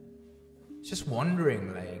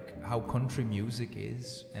wondering, like, how country music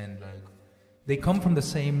is, and like, they come from the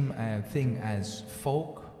same thing as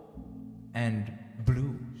folk and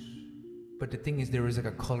blues. But the thing is, there is like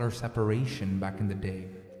a color separation back in the day.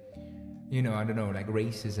 You know, I don't know, like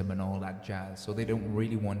racism and all that jazz. So they don't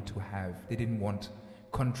really want to they didn't want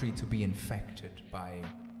country to be infected. I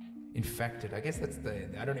guess that's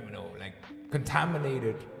I don't even know, like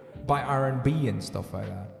contaminated by R&B and stuff like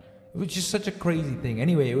that. Which is such a crazy thing.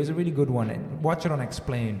 Anyway, it was a really good one. Watch it on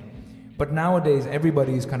Explained. But nowadays,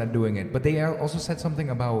 everybody is kind of doing it. But they also said something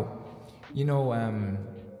about, you know,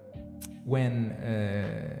 when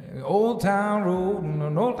Old Town Road,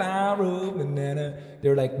 and then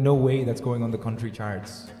they're like, no way that's going on the country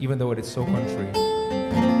charts, even though it is so country.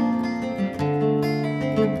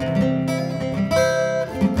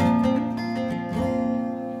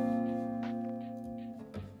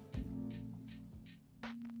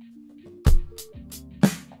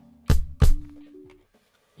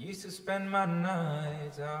 Used to spend my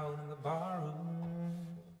nights out in the barroom.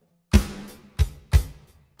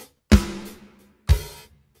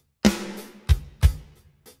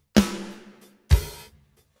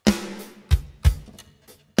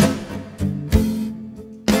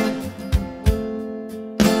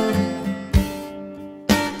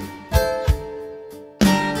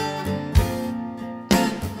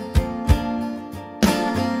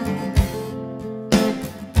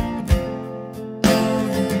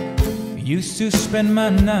 Used to spend my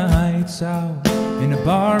nights out in a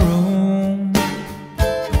barroom.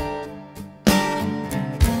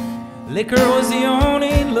 Liquor was the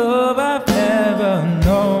only love I've ever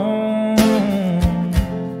known.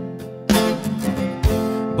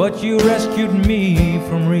 But you rescued me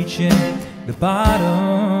from reaching the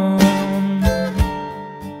bottom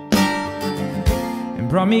and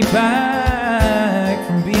brought me back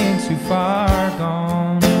from being too far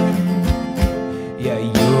gone. Yeah,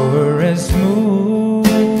 you're as smooth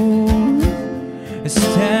as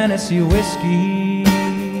Tennessee whiskey.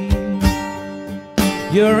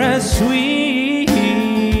 You're as sweet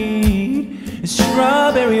as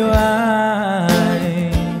strawberry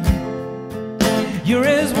wine. You're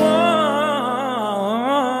as warm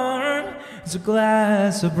as a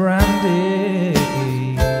glass of brandy.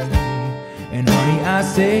 And honey, I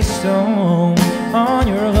stay stoned on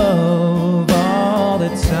your love all the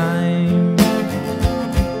time.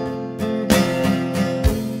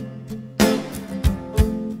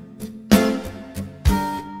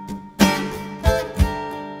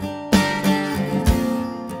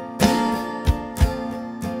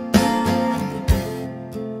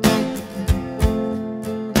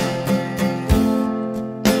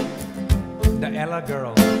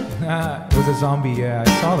 Girl. It was a zombie, yeah, I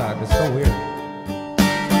saw that. It's so weird.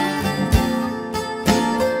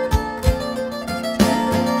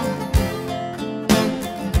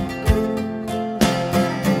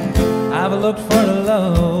 I've looked for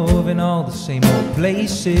love in all the same old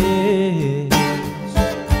places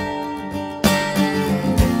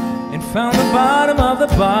and found the bottom of the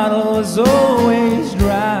bottle was always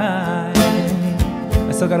dry.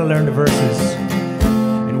 I still gotta learn the verses.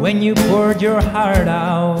 When you poured your heart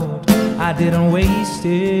out, I didn't waste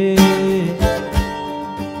it.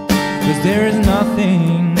 'Cause there is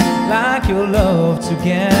nothing like your love to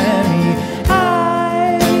get me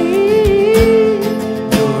high.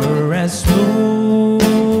 You're as smooth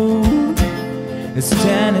as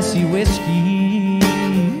Tennessee whiskey.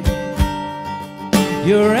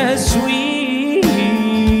 You're as sweet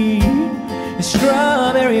as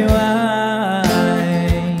strawberry wine.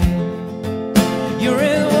 You're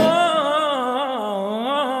as warm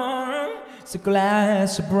as a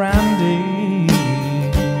glass of brandy.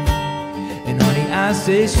 And honey, I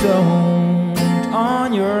stay stoned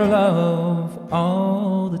on your love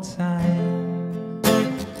all the time.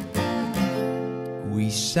 We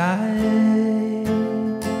sigh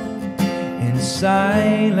in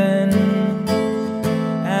silence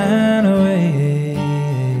and waited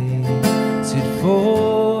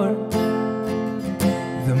for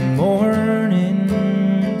the morning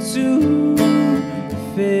to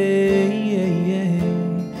fade.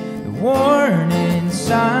 The warning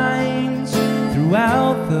signs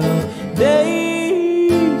throughout the day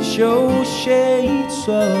show shades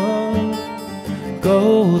of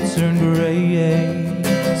gold turn gray.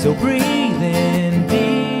 So breathe in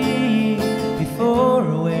deep before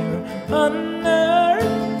we're under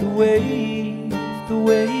the wave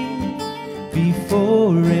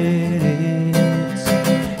before it ends.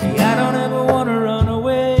 I don't ever want to run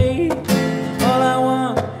away. All I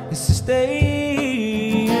want is to stay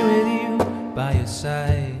here with you, by your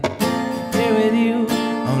side, here with you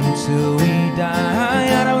until we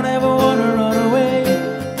die. I don't ever want to run away.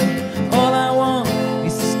 All I want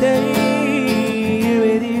is to stay here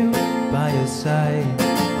with you, by your side,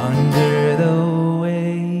 under the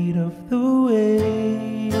weight of the wave.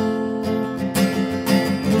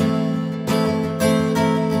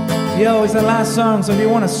 Yo, it's the last song, so if you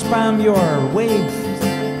want to spam your wave.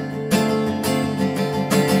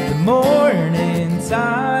 The morning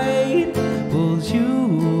tide pulls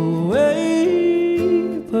you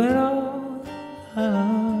away, but all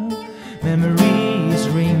our memories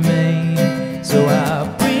remain. So I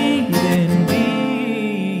breathe in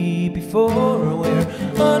deep before we're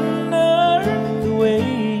under the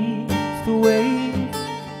wave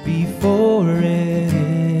before it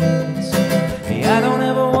ends. Hey, I don't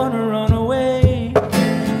ever want to run away.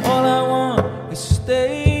 All I want is to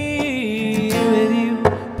stay here with you,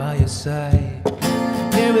 by your side,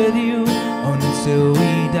 here with you until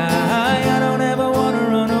we die. I don't ever want to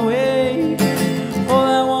run away. All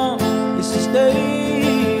I want is to stay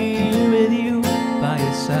here with you, by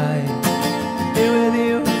your side, here with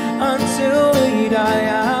you until we die.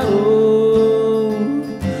 Oh,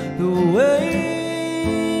 the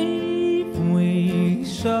wave we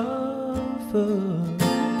suffer.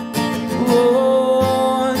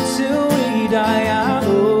 Oh, until we die.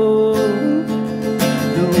 Oh,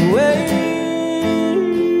 the wave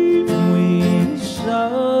we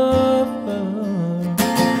suffer.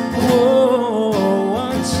 Oh,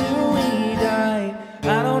 until we die. I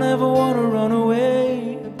don't ever want to run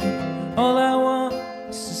away. All I want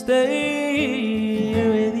is to stay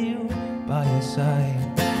here with you, by your side,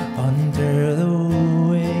 under the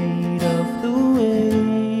weight of the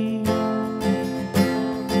wave.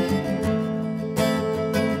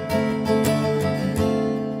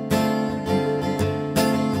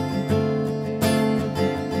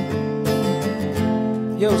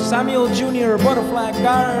 Yo, Samuel Jr., Butterfly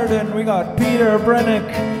Garden. We got Peter Brennick,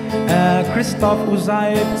 Christoph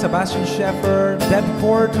Uzaib, Sebastian Scheffer, Deb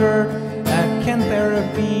Porter, Ken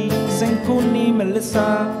Therapy, Senkuni,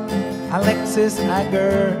 Melissa, Alexis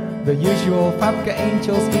Agar, the usual, Fabka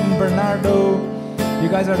Angels, Eden Bernardo. You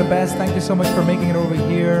guys are the best. Thank you so much for making it over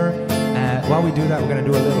here. While we do that, we're going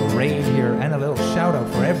to do a little raid here and a little shout out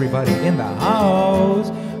for everybody in the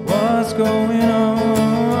house. What's going on?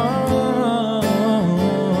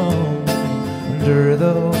 Under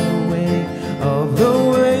the weight of the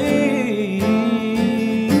wave,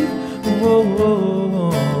 whoa, whoa,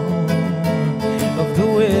 whoa, of the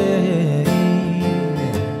wave,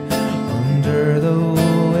 under the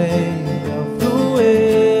weight of the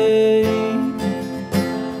wave,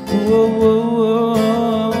 whoa, whoa,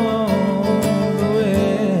 whoa, the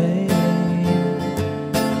wave,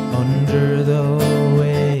 under the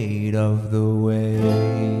weight of the wave.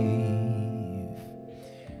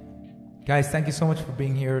 Guys, thank you so much for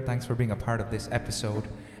being here. Thanks for being a part of this episode,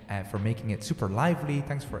 for making it super lively.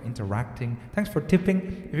 Thanks for interacting. Thanks for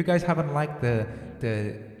tipping. If you guys haven't liked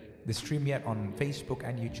the stream yet on Facebook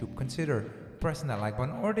and YouTube, consider pressing that like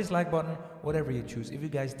button or dislike button, whatever you choose. If you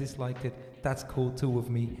guys disliked it, that's cool too with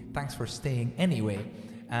me. Thanks for staying anyway.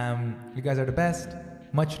 You guys are the best.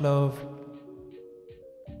 Much love.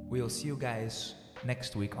 We'll see you guys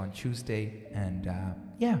next week on Tuesday. And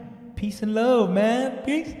yeah, peace and love, man.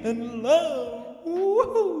 Peace and love.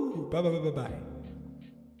 Woo-hoo. Bye bye bye bye bye.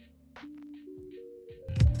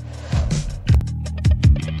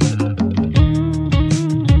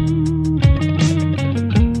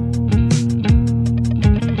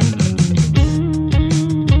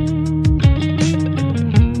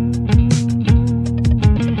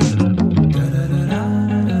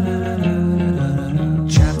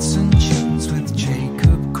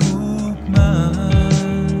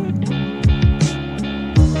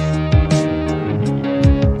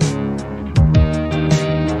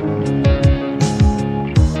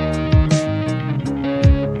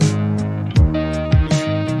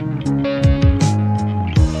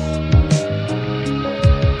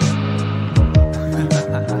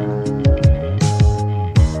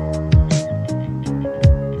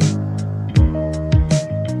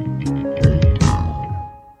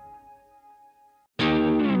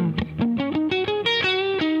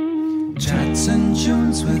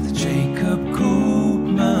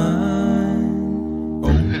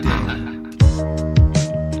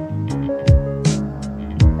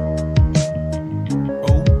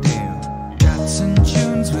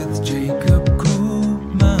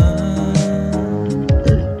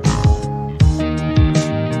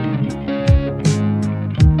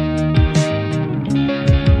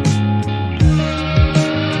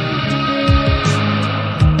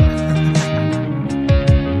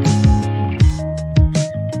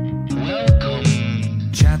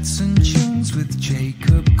 Chats and tunes with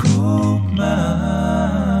Jacob Cool.